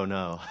 Oh,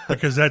 no.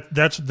 Because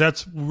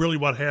that's really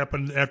what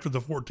happened after the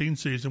 2014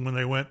 season when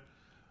they went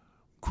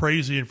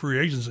crazy in free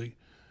agency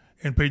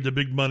and paid the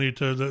big money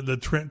to the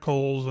Trent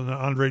Coles and the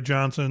Andre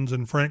Johnsons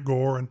and Frank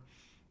Gore,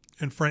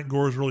 and Frank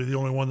Gore is really the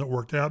only one that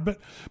worked out. But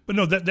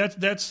no,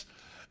 that's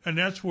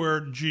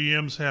where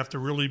GMs have to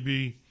really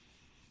be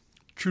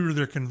true to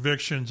their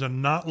convictions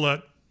and not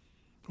let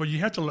 – well, you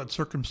have to let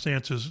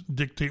circumstances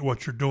dictate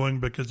what you're doing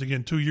because,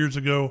 again, 2 years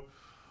ago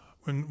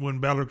when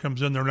Ballard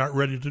comes in, they're not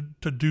ready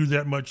to do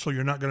that much, so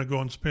you're not going to go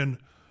and spend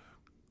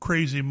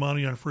crazy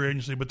money on free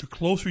agency. But the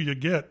closer you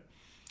get,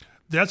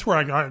 that's where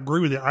I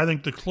agree with you. I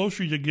think the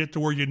closer you get to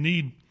where you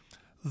need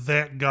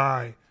that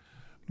guy,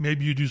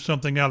 maybe you do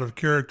something out of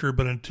character,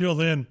 but until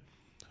then,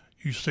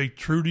 you stay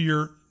true to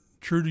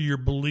your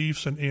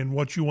beliefs and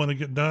what you want to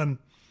get done.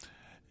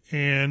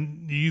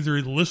 And you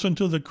either listen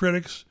to the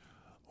critics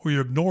or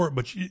you ignore it.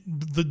 But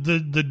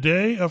the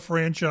day a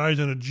franchise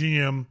and a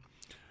GM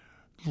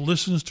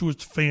listens to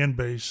its fan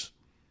base,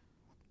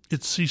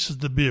 it ceases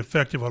to be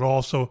effective at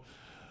all. So,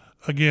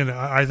 again,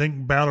 I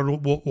think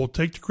Ballard will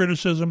take the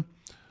criticism,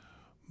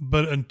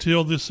 but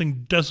until this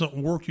thing doesn't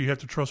work, you have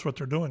to trust what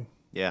they're doing.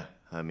 Yeah,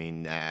 I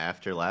mean,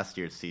 after last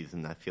year's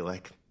season, I feel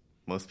like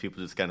most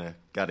people just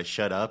got to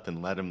shut up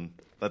and let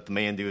the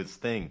man do his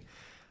thing.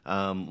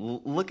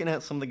 Looking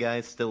at some of the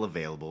guys still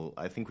available,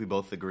 I think we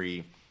both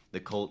agree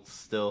the Colts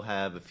still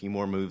have a few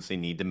more moves they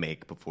need to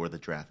make before the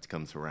draft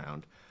comes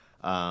around.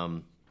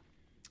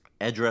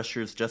 Edge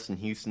rushers, Justin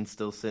Houston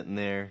still sitting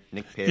there.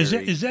 Nick Perry.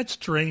 Is that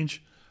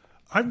strange?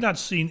 I've not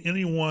seen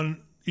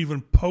anyone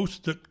even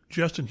post that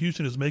Justin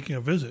Houston is making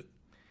a visit.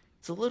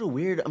 It's a little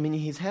weird. I mean,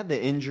 he's had the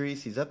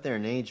injuries. He's up there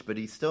in age, but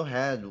he still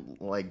had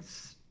like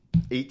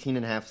 18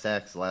 and a half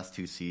sacks the last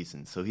 2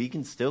 seasons, so he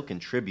can still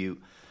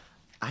contribute.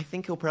 I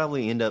think he'll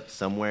probably end up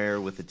somewhere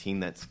with a team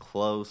that's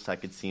close. I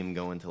could see him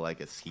going to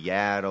like a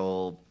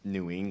Seattle,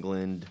 New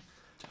England.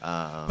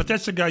 But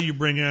that's the guy you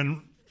bring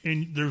in,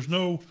 and there's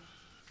no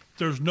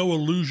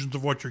illusions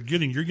of what you're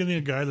getting. You're getting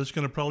a guy that's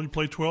going to probably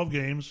play 12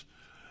 games,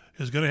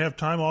 is going to have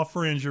time off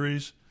for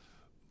injuries,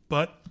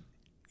 but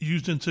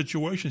used in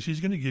situations, he's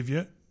going to give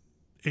you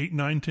 8,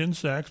 9, 10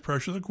 sacks,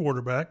 pressure the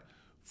quarterback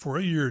for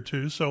a year or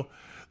two. So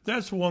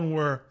that's one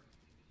where,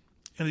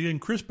 and again,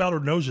 Chris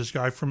Ballard knows this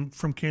guy from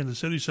Kansas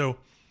City, so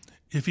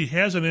if he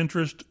has an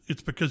interest,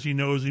 it's because he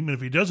knows him. And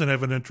if he doesn't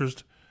have an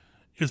interest,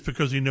 it's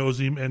because he knows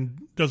him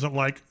and doesn't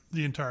like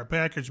the entire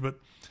package. But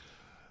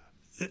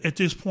at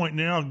this point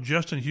now,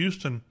 Justin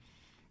Houston,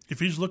 if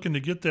he's looking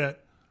to get that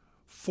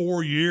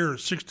 4-year,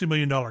 $60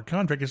 million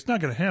contract, it's not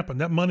going to happen.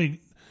 That money,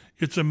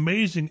 it's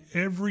amazing.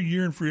 Every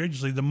year in free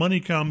agency, the money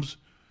comes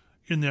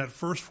in that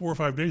first 4 or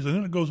 5 days, and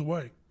then it goes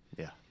away.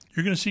 Yeah.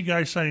 You're going to see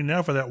guys signing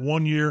now for that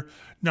 1 year.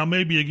 Now,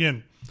 maybe,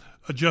 again,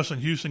 Justin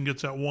Houston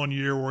gets that 1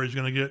 year where he's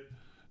going to get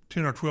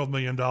 $10 or $12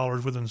 million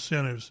with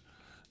incentives.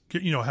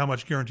 How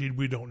much guaranteed,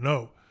 we don't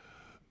know.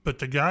 But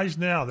the guys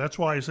now, that's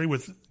why I say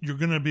you're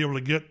going to be able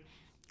to get,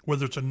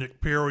 whether it's a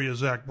Nick Perry, a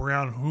Zach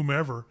Brown,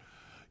 whomever,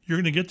 you're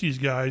going to get these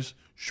guys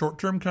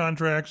short-term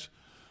contracts.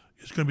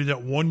 It's going to be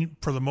that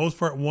for the most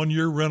part, 1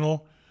 year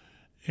rental.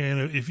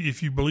 And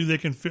if you believe they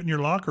can fit in your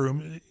locker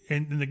room,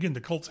 and again,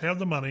 the Colts have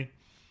the money,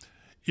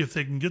 if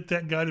they can get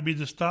that guy to be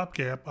the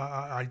stopgap,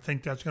 I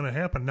think that's going to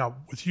happen. Now,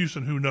 with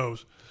Houston, who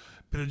knows?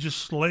 But it just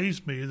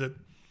slays me that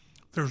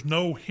there's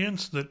no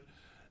hints that,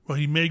 well,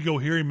 he may go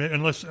here,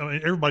 unless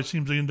everybody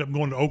seems to end up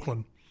going to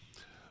Oakland.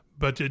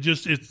 But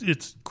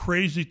it's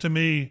crazy to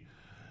me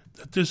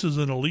that this is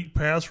an elite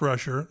pass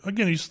rusher.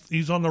 Again,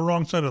 he's on the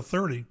wrong side of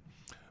 30,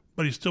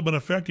 but he's still been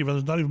effective, and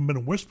there's not even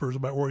been whispers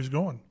about where he's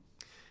going.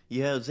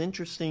 Yeah, it's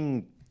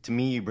interesting to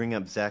me you bring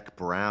up Zach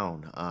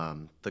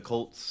Brown. The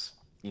Colts,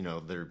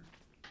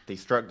 they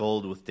struck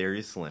gold with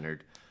Darius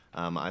Leonard.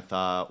 I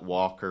thought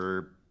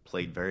Walker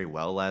played very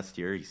well last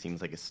year. He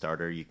seems like a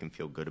starter you can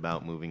feel good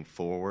about moving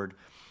forward.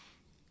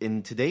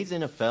 In today's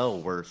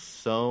NFL, where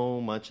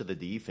so much of the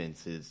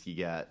defense is you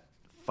got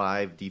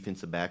 5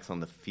 defensive backs on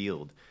the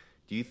field,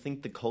 do you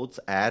think the Colts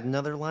add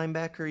another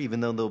linebacker, even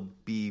though they'll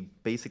be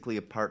basically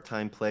a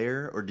part-time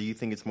player? Or do you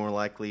think it's more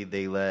likely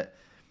they let,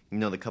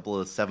 the couple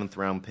of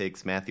 7th-round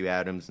picks, Matthew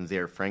Adams and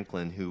Zaire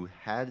Franklin, who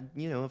had,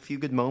 a few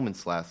good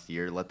moments last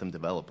year, let them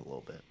develop a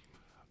little bit?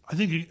 I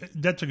think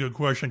that's a good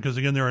question because,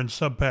 again, they're in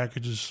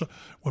sub-packages.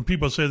 When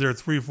people say they're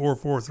 3-4,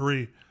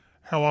 4-3,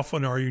 how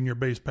often are you in your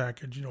base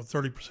package?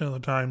 30% of the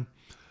time.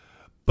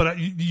 But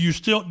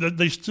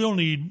they still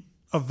need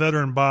a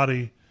veteran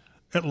body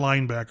at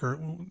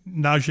linebacker.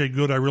 Najee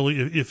Good,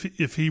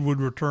 if he would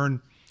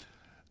return,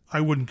 I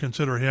wouldn't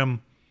consider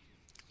him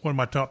one of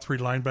my top 3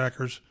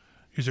 linebackers.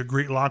 He's a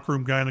great locker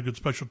room guy and a good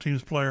special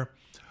teams player.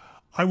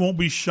 I won't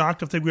be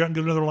shocked if they go out and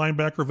get another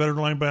linebacker, veteran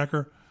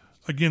linebacker.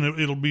 Again,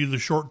 it'll be the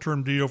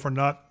short-term deal for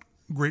not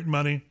great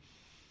money.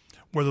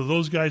 Whether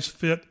those guys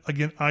fit,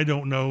 again, I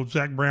don't know.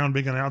 Zach Brown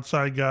being an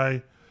outside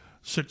guy,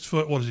 6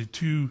 foot, what is he,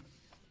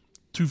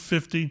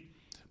 250?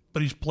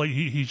 But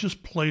he's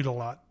just played a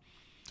lot.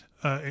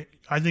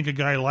 I think a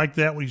guy like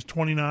that when he's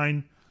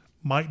 29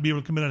 might be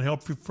able to come in and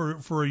help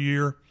for a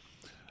year.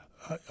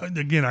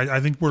 Again, I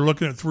think we're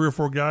looking at 3 or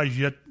 4 guys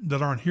yet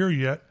that aren't here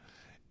yet,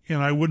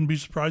 and I wouldn't be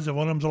surprised if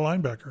one of them's a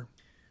linebacker.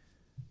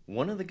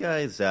 One of the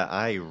guys that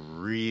I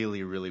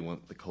really, really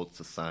want the Colts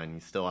to sign,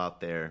 he's still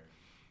out there,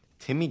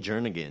 Timmy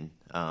Jernigan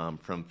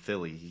from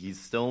Philly. He's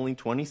still only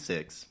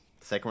 26,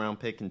 second-round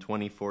pick in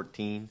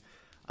 2014.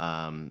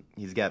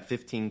 He's got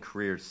 15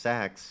 career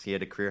sacks. He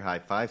had a career-high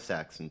 5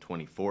 sacks in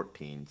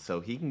 2014.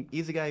 So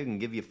he's a guy who can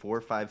give you 4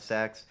 or 5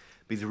 sacks,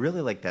 but he's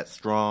really like that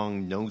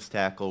strong nose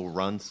tackle,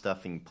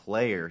 run-stuffing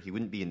player. He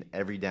wouldn't be an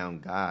every-down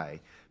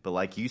guy. But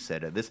like you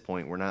said, at this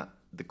point,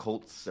 the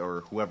Colts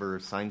or whoever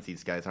signs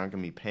these guys aren't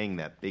going to be paying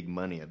that big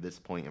money at this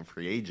point in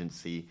free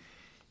agency.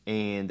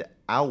 And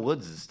Al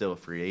Woods is still a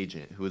free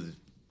agent who was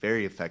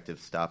very effective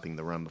stopping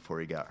the run before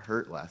he got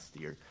hurt last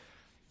year.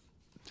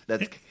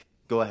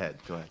 Go ahead.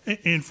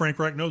 And Frank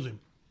Reich knows him.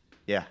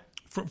 Yeah.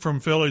 From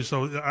Philly.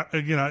 So,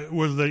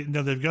 again,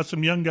 they've got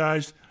some young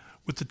guys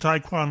with the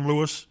Tyquan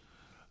Lewis.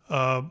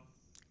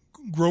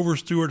 Grover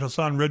Stewart,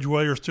 Hassan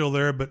Ridgeway are still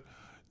there, but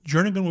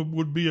Jernigan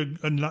would be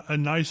a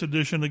nice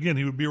addition. Again,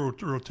 he would be a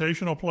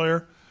rotational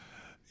player.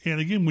 And,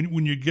 again,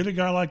 when you get a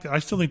guy like that, I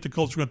still think the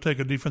Colts are going to take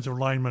a defensive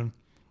lineman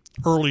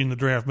early in the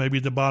draft, maybe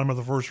at the bottom of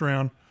the first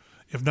round,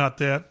 if not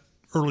that,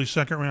 early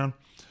second round.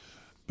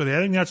 But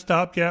adding that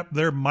stopgap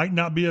there might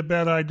not be a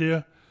bad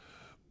idea.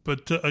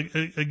 But,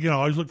 again, I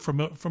always look for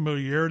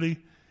familiarity.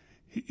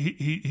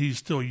 He's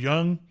still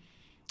young.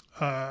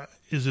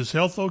 Is his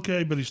health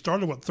okay? But he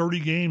started, 30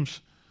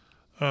 games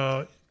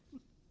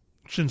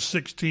since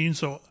 16.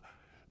 So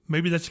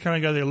maybe that's the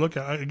kind of guy they look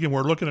at. Again,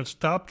 we're looking at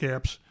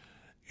stopgaps.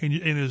 And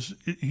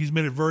he's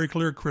made it very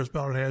clear, Chris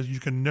Ballard has, you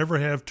can never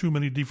have too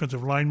many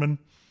defensive linemen.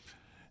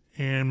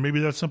 And maybe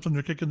that's something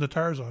they're kicking the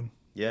tires on.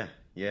 Yeah.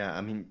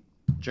 I mean,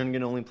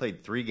 Jernigan only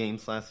played 3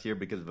 games last year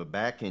because of a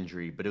back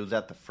injury, but it was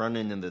at the front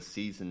end of the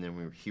season,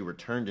 and he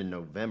returned in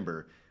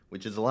November,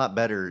 which is a lot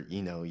better,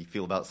 you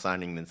feel about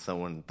signing than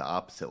someone the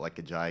opposite, like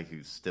Ajayi,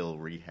 who's still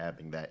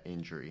rehabbing that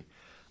injury.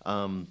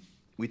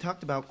 We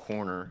talked about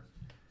corner,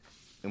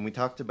 and we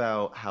talked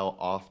about how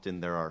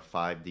often there are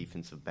 5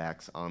 defensive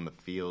backs on the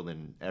field,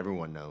 and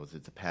everyone knows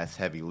it's a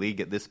pass-heavy league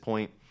at this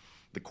point.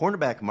 The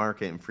cornerback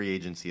market in free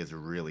agency has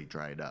really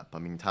dried up. I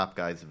mean, top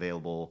guys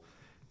available,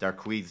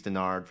 Darqueze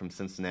Dennard from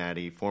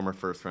Cincinnati, former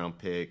first-round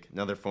pick,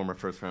 another former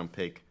first-round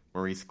pick,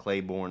 Maurice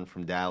Claiborne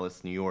from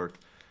Dallas, New York.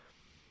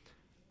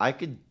 I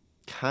could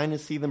kind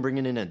of see them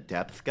bringing in a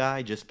depth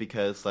guy just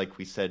because, like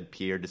we said,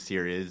 Pierre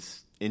Desir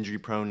is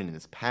injury-prone in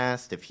his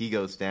past. If he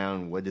goes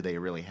down, what do they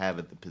really have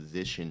at the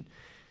position?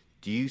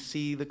 Do you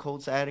see the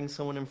Colts adding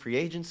someone in free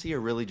agency or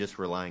really just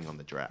relying on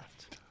the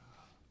draft?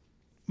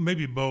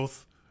 Maybe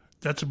both.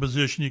 That's a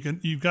position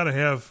you've got to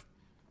have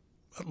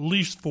at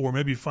least 4,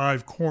 maybe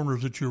 5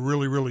 corners that you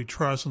really, really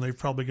trust, and they've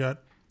probably got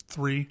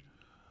 3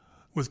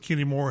 with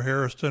Kenny Moore,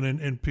 Harrison,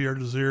 and Pierre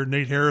Desir.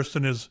 Nate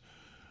Harrison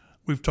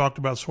we've talked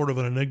about, sort of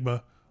an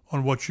enigma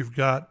on what you've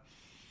got.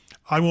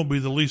 I won't be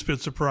the least bit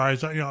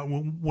surprised.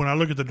 When I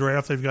look at the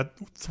draft, they've got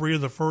 3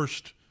 of the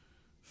first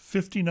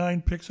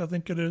 59 picks, I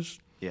think it is.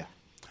 Yeah.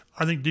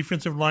 I think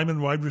defensive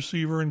lineman, wide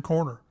receiver, and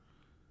corner.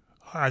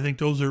 I think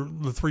those are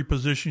the 3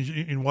 positions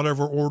in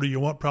whatever order you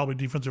want, probably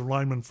defensive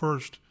lineman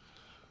first.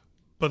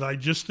 But I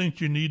just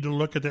think you need to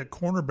look at that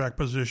cornerback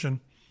position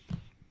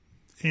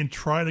and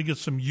try to get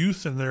some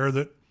youth in there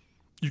that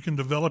you can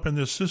develop in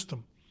this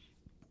system.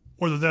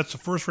 Whether that's a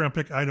first-round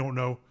pick, I don't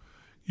know.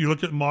 You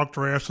look at mock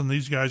drafts, and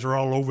these guys are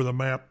all over the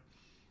map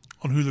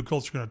on who the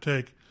Colts are going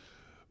to take.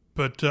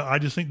 But I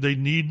just think they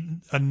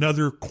need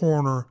another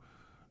corner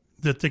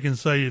that they can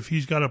say, if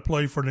he's got to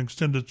play for an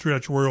extended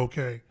stretch, we're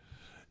okay.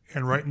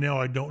 And right now,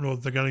 I don't know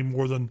if they got any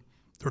more than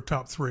their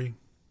top 3.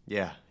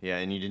 Yeah,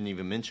 and you didn't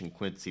even mention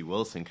Quincy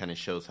Wilson. Kind of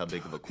shows how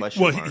big of a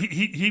question mark. Well,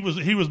 he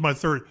was my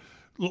third.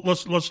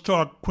 Let's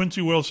talk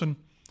Quincy Wilson,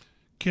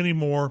 Kenny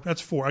Moore.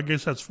 That's 4. I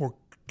guess that's 4.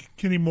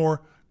 Kenny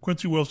Moore,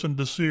 Quincy Wilson,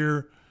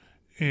 Desir,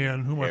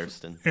 and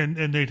Hairston. And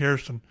Nate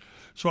Hairston.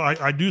 So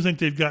I do think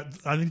they've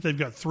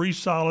got 3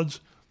 solids,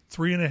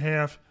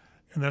 3.5,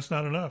 and that's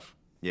not enough.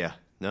 Yeah.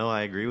 No,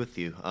 I agree with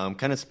you.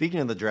 Kind of speaking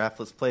of the draft,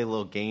 let's play a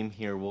little game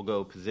here. We'll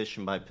go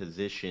position by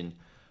position.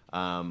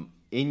 In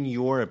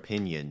your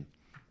opinion,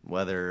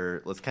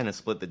 let's kind of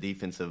split the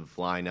defensive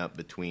lineup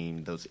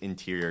between those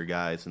interior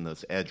guys and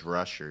those edge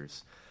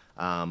rushers.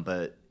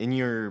 But in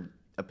your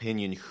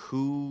opinion,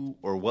 who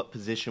or what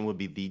position would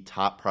be the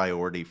top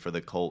priority for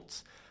the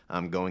Colts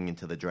going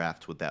into the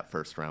draft with that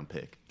first-round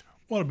pick?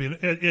 Well, it'd be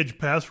an edge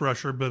pass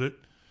rusher, but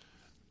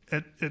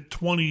at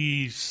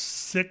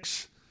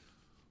 26,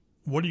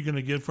 what are you going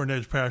to get for an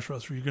edge pass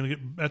rusher? You're going to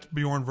get, that's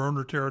Bjorn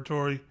Werner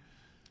territory.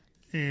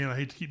 and I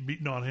hate to keep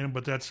beating on him,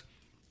 but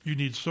you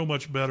need so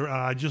much better.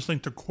 I just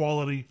think the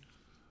quality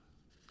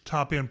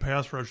top-end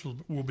pass rush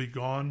will be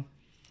gone.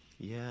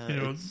 Yeah,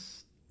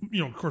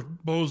 of course,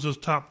 Bosa's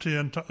top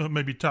 10,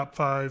 maybe top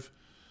 5.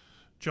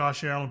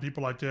 Josh Allen,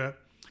 people like that.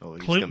 Oh,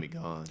 he's going to be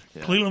gone.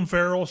 Yeah. Cleveland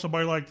Farrell,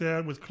 somebody like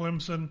that with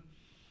Clemson.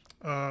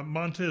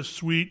 Montez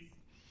Sweat,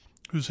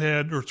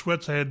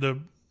 Sweat's had the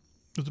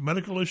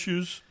medical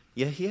issues.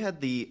 Yeah, he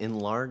had the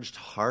enlarged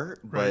heart,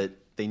 Right. but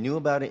they knew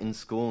about it in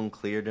school and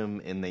cleared him,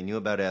 and they knew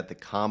about it at the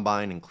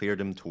combine and cleared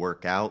him to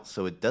work out.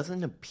 So it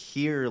doesn't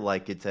appear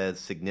like it's as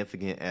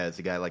significant as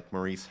a guy like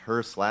Maurice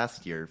Hurst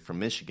last year from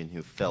Michigan,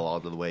 who fell all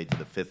the way to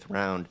the 5th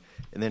round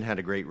and then had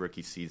a great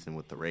rookie season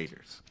with the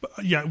Raiders.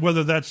 But, yeah,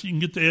 whether that's you can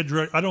get the edge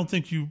rush. I don't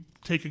think you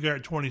take a guy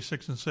at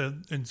 26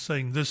 and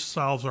saying this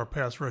solves our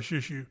pass rush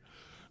issue.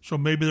 So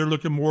maybe they're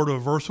looking more to a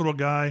versatile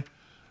guy,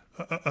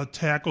 a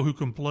tackle who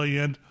can play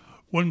in.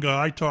 One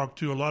guy I talked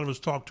to, a lot of us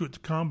talked to at the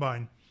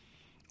combine,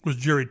 was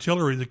Jerry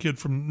Tillery, the kid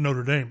from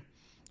Notre Dame,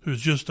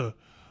 who's just a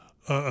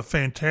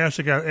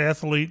fantastic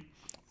athlete,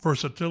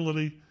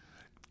 versatility,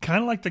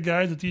 kind of like the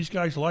guy that these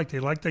guys like. They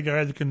like the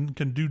guy that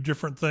can do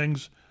different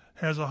things,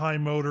 has a high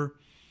motor.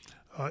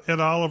 Ed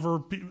Oliver,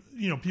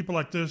 people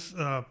like this.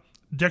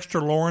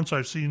 Dexter Lawrence,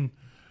 I've seen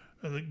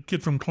the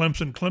kid from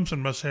Clemson. Clemson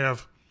must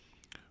have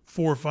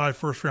 4 or 5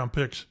 first-round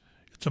picks.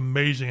 It's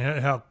amazing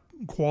how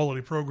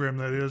quality program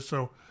that is.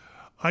 So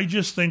I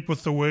just think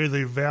with the way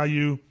they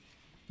value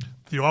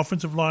the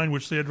offensive line,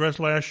 which they addressed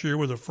last year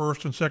with a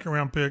first and second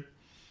round pick,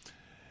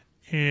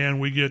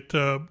 and we get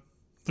the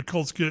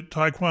Colts get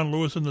Tyquan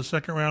Lewis in the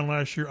second round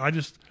last year.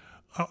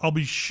 I'll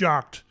be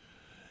shocked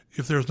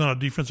if there's not a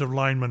defensive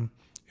lineman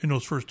in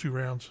those first 2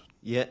 rounds.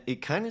 Yeah,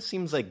 it kind of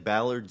seems like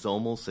Ballard's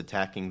almost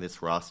attacking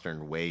this roster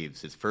in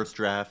waves. His first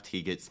draft,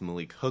 he gets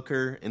Malik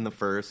Hooker in the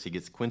first. He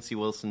gets Quincy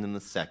Wilson in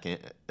the second,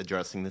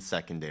 addressing the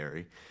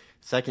secondary.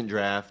 Second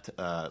draft,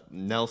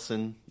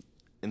 Nelson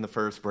in the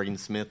first, Braden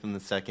Smith in the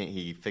second.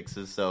 He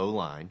fixes the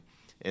O-line.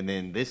 And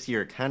then this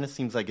year, it kind of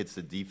seems like it's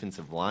the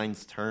defensive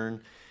line's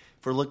turn.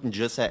 If we're looking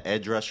just at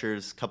edge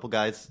rushers, a couple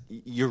guys,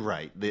 you're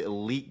right. The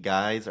elite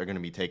guys are going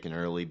to be taken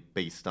early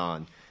based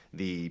on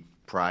the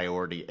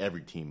priority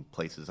every team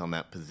places on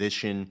that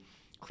position.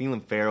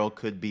 Cleveland Farrell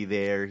could be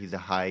there. He's a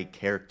high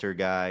character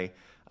guy.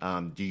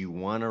 Do you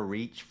want to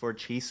reach for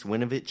Chase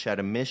Winovich out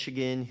of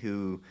Michigan,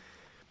 who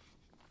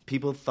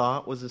people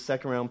thought was a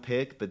second-round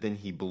pick, but then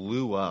he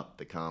blew up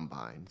the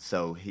combine.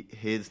 So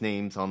his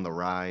name's on the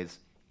rise.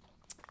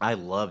 I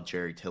love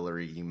Jerry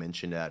Tillery, you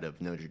mentioned, out of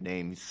Notre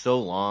Dame. He's so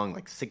long,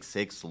 like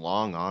 6'6",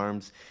 long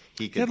arms.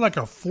 He had like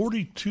a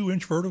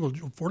 43-inch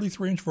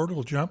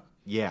vertical jump.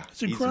 Yeah,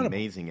 it's incredible.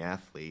 He's an amazing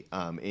athlete.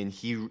 And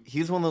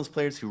he's one of those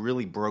players who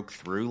really broke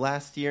through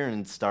last year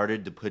and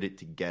started to put it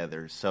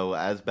together. So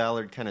as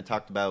Ballard kind of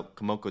talked about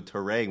Kamoko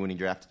Toure when he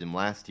drafted him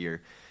last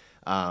year,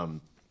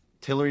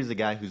 Tillery's a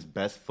guy whose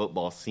best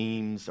football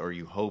seems, or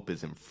you hope,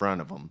 is in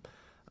front of him.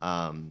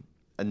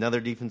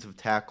 Another defensive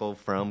tackle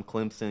from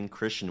Clemson,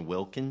 Christian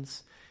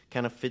Wilkins,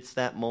 kind of fits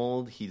that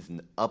mold. He's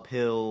an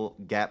uphill,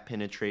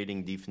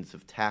 gap-penetrating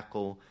defensive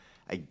tackle.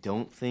 I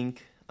don't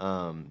think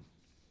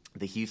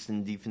the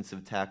Houston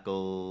defensive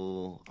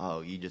tackle,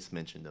 you just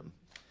mentioned him.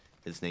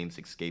 His name's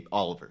escaped.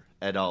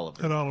 Ed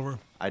Oliver.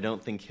 I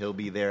don't think he'll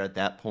be there at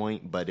that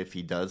point, but if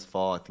he does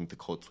fall, I think the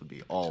Colts would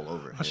be all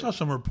over him. I saw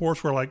some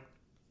reports where like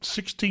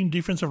 16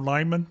 defensive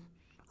linemen,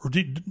 or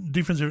the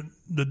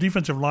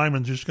defensive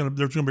linemen there's going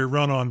to be a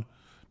run on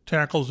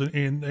tackles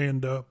and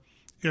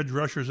edge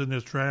rushers in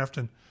this draft,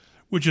 and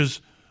which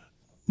is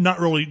not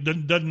really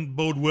doesn't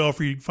bode well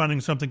for you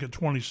finding something at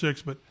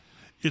 26. But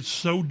it's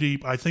so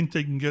deep. I think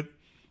they can get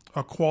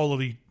a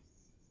quality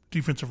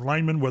defensive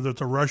lineman, whether it's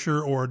a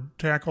rusher or a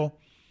tackle,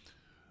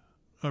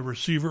 a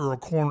receiver or a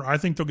corner. I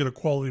think they'll get a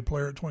quality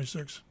player at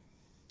 26.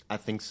 I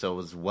think so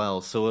as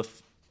well. So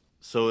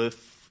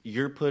if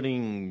you're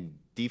putting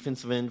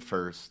defensive end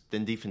first,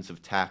 then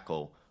defensive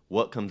tackle,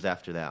 what comes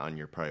after that on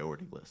your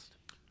priority list?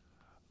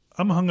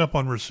 I'm hung up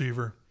on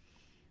receiver.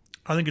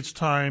 I think it's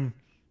time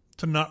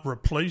to not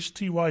replace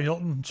T.Y.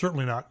 Hilton.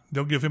 Certainly not.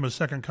 They'll give him a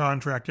second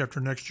contract after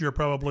next year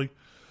probably.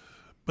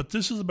 But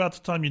this is about the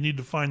time you need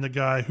to find the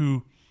guy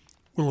who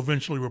will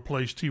eventually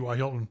replace T.Y.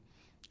 Hilton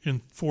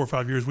in 4 or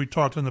 5 years. We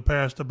talked in the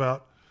past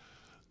about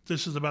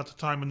this is about the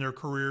time in their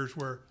careers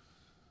where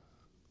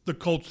the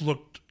Colts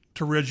looked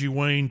to Reggie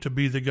Wayne to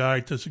be the guy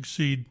to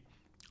succeed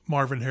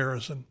Marvin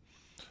Harrison.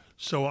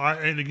 So,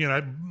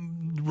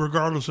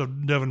 regardless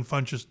of Devin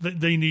Funchess,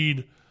 they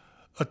need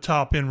a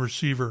top-end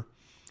receiver.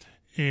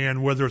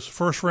 And whether it's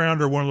first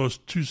round or one of those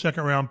 2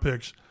 second-round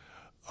picks,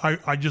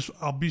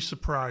 I'll be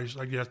surprised,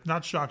 I guess.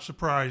 Not shocked,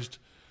 surprised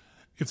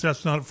if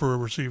that's not for a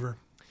receiver.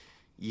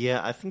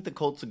 Yeah, I think the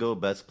Colts will go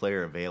best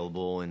player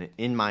available. And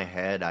in my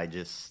head, I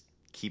just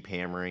keep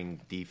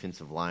hammering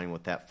defensive line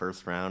with that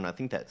first round. I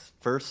think that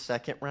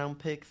second-round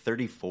pick,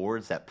 34,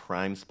 is that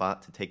prime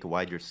spot to take a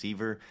wide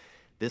receiver.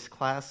 This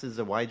class is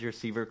a wide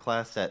receiver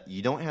class that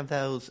you don't have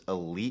those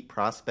elite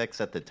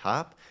prospects at the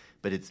top,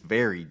 but it's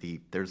very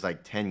deep. There's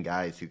like 10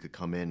 guys who could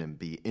come in and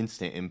be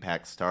instant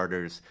impact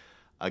starters.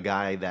 A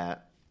guy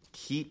that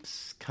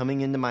keeps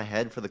coming into my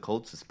head for the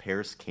Colts is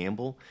Paris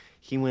Campbell.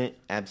 He went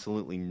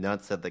absolutely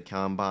nuts at the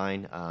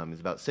combine. He's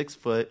about 6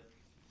 foot,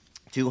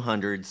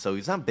 200, so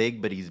he's not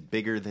big, but he's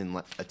bigger than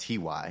a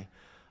TY.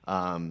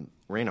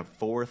 Ran a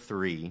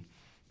 4.3.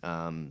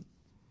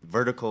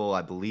 Vertical,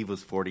 I believe,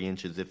 was 40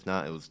 inches. If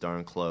not, it was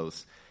darn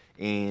close.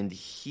 And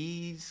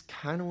he's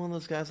kind of one of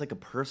those guys like a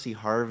Percy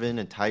Harvin,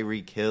 a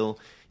Tyreek Hill.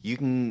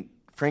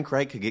 Frank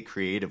Reich could get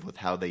creative with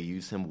how they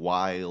use him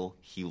while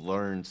he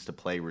learns to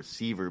play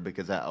receiver,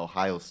 because at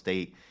Ohio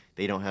State,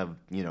 they don't have,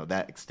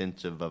 that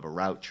extensive of a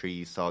route tree.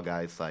 You saw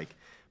guys like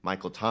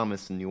Michael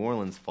Thomas in New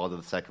Orleans fall to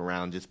the second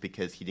round just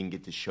because he didn't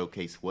get to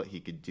showcase what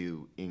he could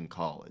do in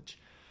college.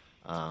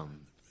 And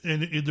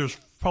there's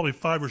probably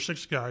 5 or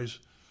 6 guys,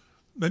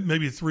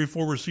 maybe 3 or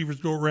 4 receivers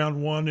go around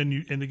one. And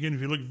again,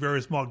 if you look at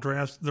various mock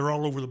drafts, they're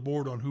all over the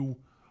board on who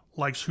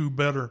likes who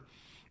better.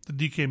 The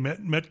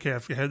DK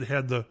Metcalf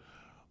had the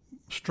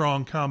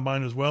strong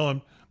combine as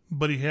well,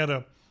 but he had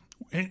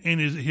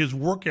his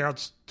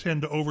workouts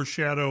tend to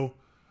overshadow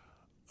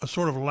a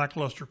sort of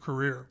lackluster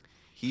career.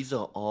 He's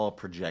an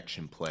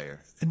all-projection player.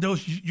 And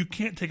those you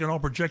can't take an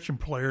all-projection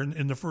player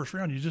in the first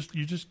round. You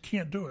just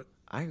can't do it.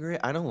 I agree.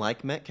 I don't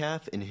like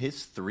Metcalf, and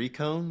his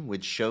 3-cone,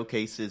 which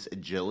showcases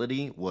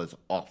agility, was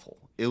awful.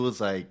 It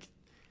was like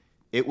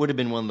it would have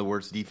been one of the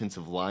worst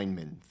defensive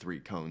linemen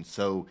 3-cones.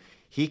 So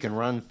he can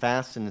run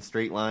fast in a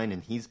straight line,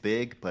 and he's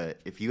big, but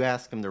if you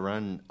ask him to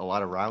run a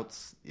lot of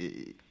routes,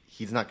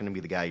 he's not going to be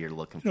the guy you're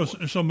looking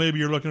for. So maybe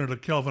you're looking at a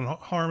Kelvin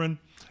Harmon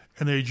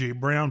and A.J.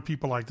 Brown,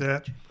 people like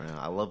that.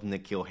 I love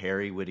N'Keal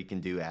Harry, what he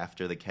can do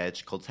after the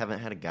catch. Colts haven't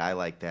had a guy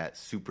like that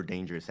super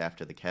dangerous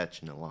after the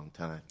catch in a long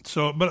time.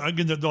 So, but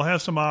again, they'll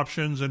have some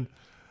options, and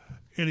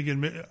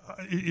again,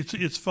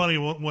 it's funny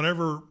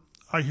whenever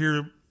I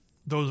hear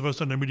those of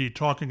us in the media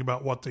talking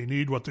about what they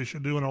need, what they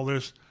should do, and all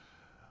this.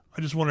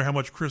 I just wonder how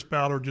much Chris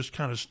Ballard just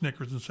kind of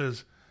snickers and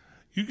says,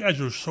 "You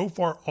guys are so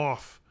far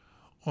off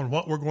on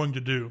what we're going to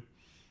do."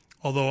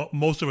 Although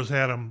most of us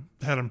had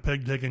him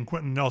peg taking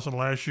Quentin Nelson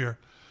last year.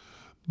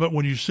 But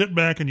when you sit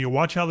back and you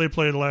watch how they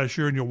played last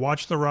year and you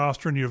watch the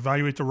roster and you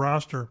evaluate the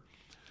roster,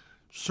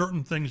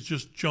 certain things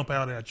just jump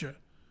out at you.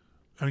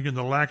 And again,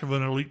 the lack of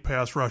an elite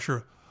pass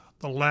rusher,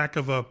 the lack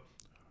of a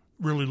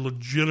really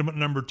legitimate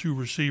number 2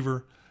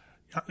 receiver.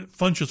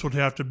 Funchess would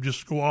have to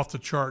just go off the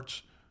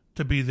charts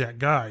to be that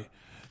guy.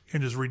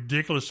 And it's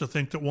ridiculous to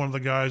think that one of the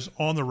guys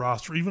on the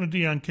roster, even a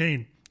Deion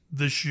Kane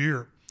this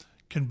year,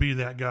 can be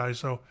that guy.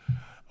 So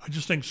I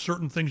just think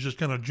certain things just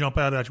kind of jump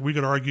out at you. We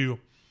could argue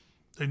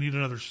they need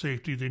another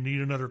safety, they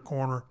need another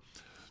corner.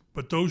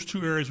 But those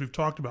 2 areas we've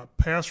talked about,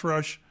 pass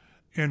rush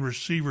and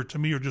receiver, to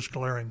me are just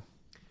glaring.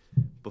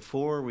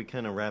 Before we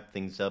kind of wrap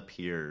things up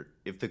here,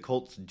 if the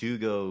Colts do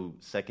go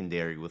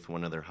secondary with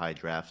one of their high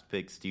draft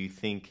picks, do you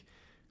think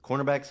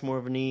cornerback's more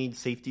of a need,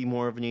 safety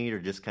more of a need, or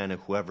just kind of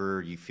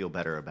whoever you feel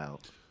better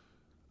about?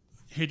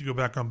 I hate to go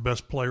back on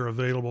best player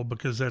available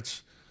because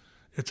it's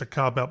a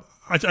cop-out.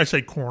 I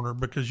say corner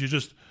because you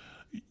just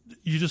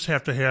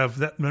have to have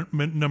that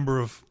number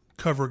of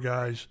cover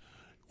guys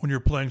when you're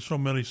playing so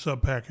many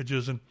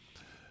sub-packages. And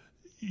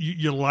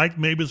you like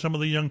maybe some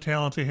of the young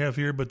talent they have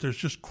here, but there's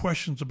just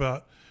questions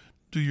about,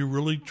 do you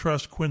really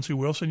trust Quincy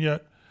Wilson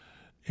yet?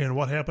 And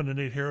what happened to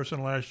Nate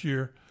Harrison last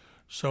year?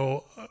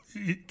 So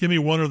give me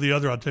one or the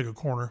other, I'd take a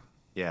corner.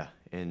 Yeah,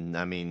 and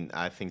I mean,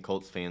 I think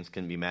Colts fans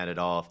couldn't be mad at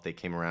all if they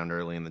came around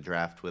early in the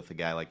draft with a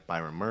guy like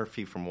Byron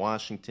Murphy from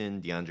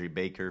Washington, DeAndre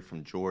Baker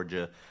from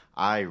Georgia.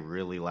 I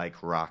really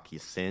like Rock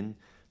Ya-Sin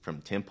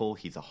from Temple.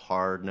 He's a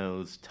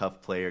hard-nosed,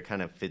 tough player,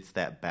 kind of fits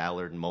that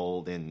Ballard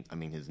mold, and, I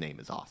mean, his name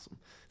is awesome.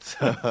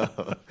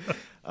 So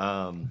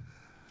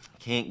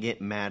can't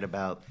get mad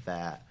about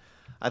that.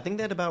 I think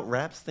that about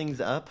wraps things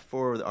up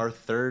for our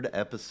 3rd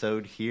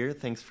episode here.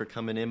 Thanks for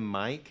coming in,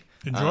 Mike.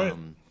 Enjoy it.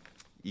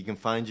 You can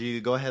find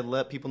you. Go ahead and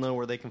let people know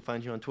where they can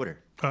find you on Twitter.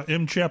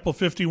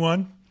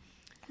 mchapel51.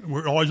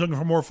 We're always looking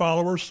for more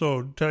followers,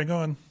 so tag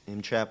on.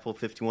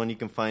 mchapel51. You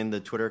can find the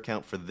Twitter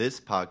account for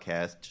this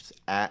podcast just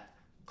at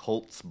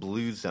Colts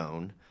Blue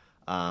Zone.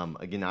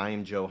 Again, I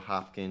am Joe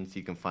Hopkins.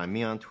 You can find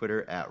me on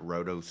Twitter at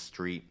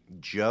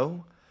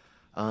RotoStreetJoe.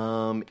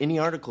 Any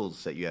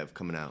articles that you have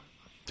coming out?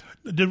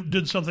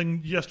 Did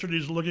something yesterday,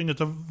 looking at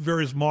the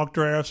various mock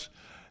drafts.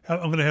 I'm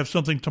going to have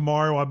something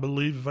tomorrow, I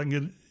believe, if I can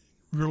get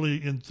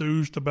really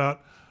enthused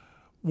about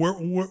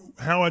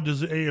how does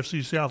the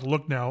AFC South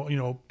look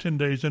now, 10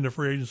 days into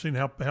free agency, and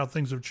how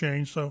things have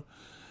changed. So,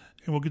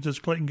 and we'll get this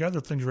Clayton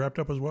Gather things wrapped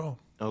up as well.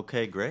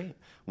 Okay, great.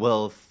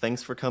 Well,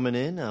 thanks for coming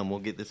in. We'll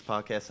get this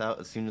podcast out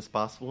as soon as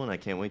possible, and I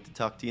can't wait to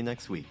talk to you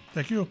next week.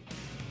 Thank you.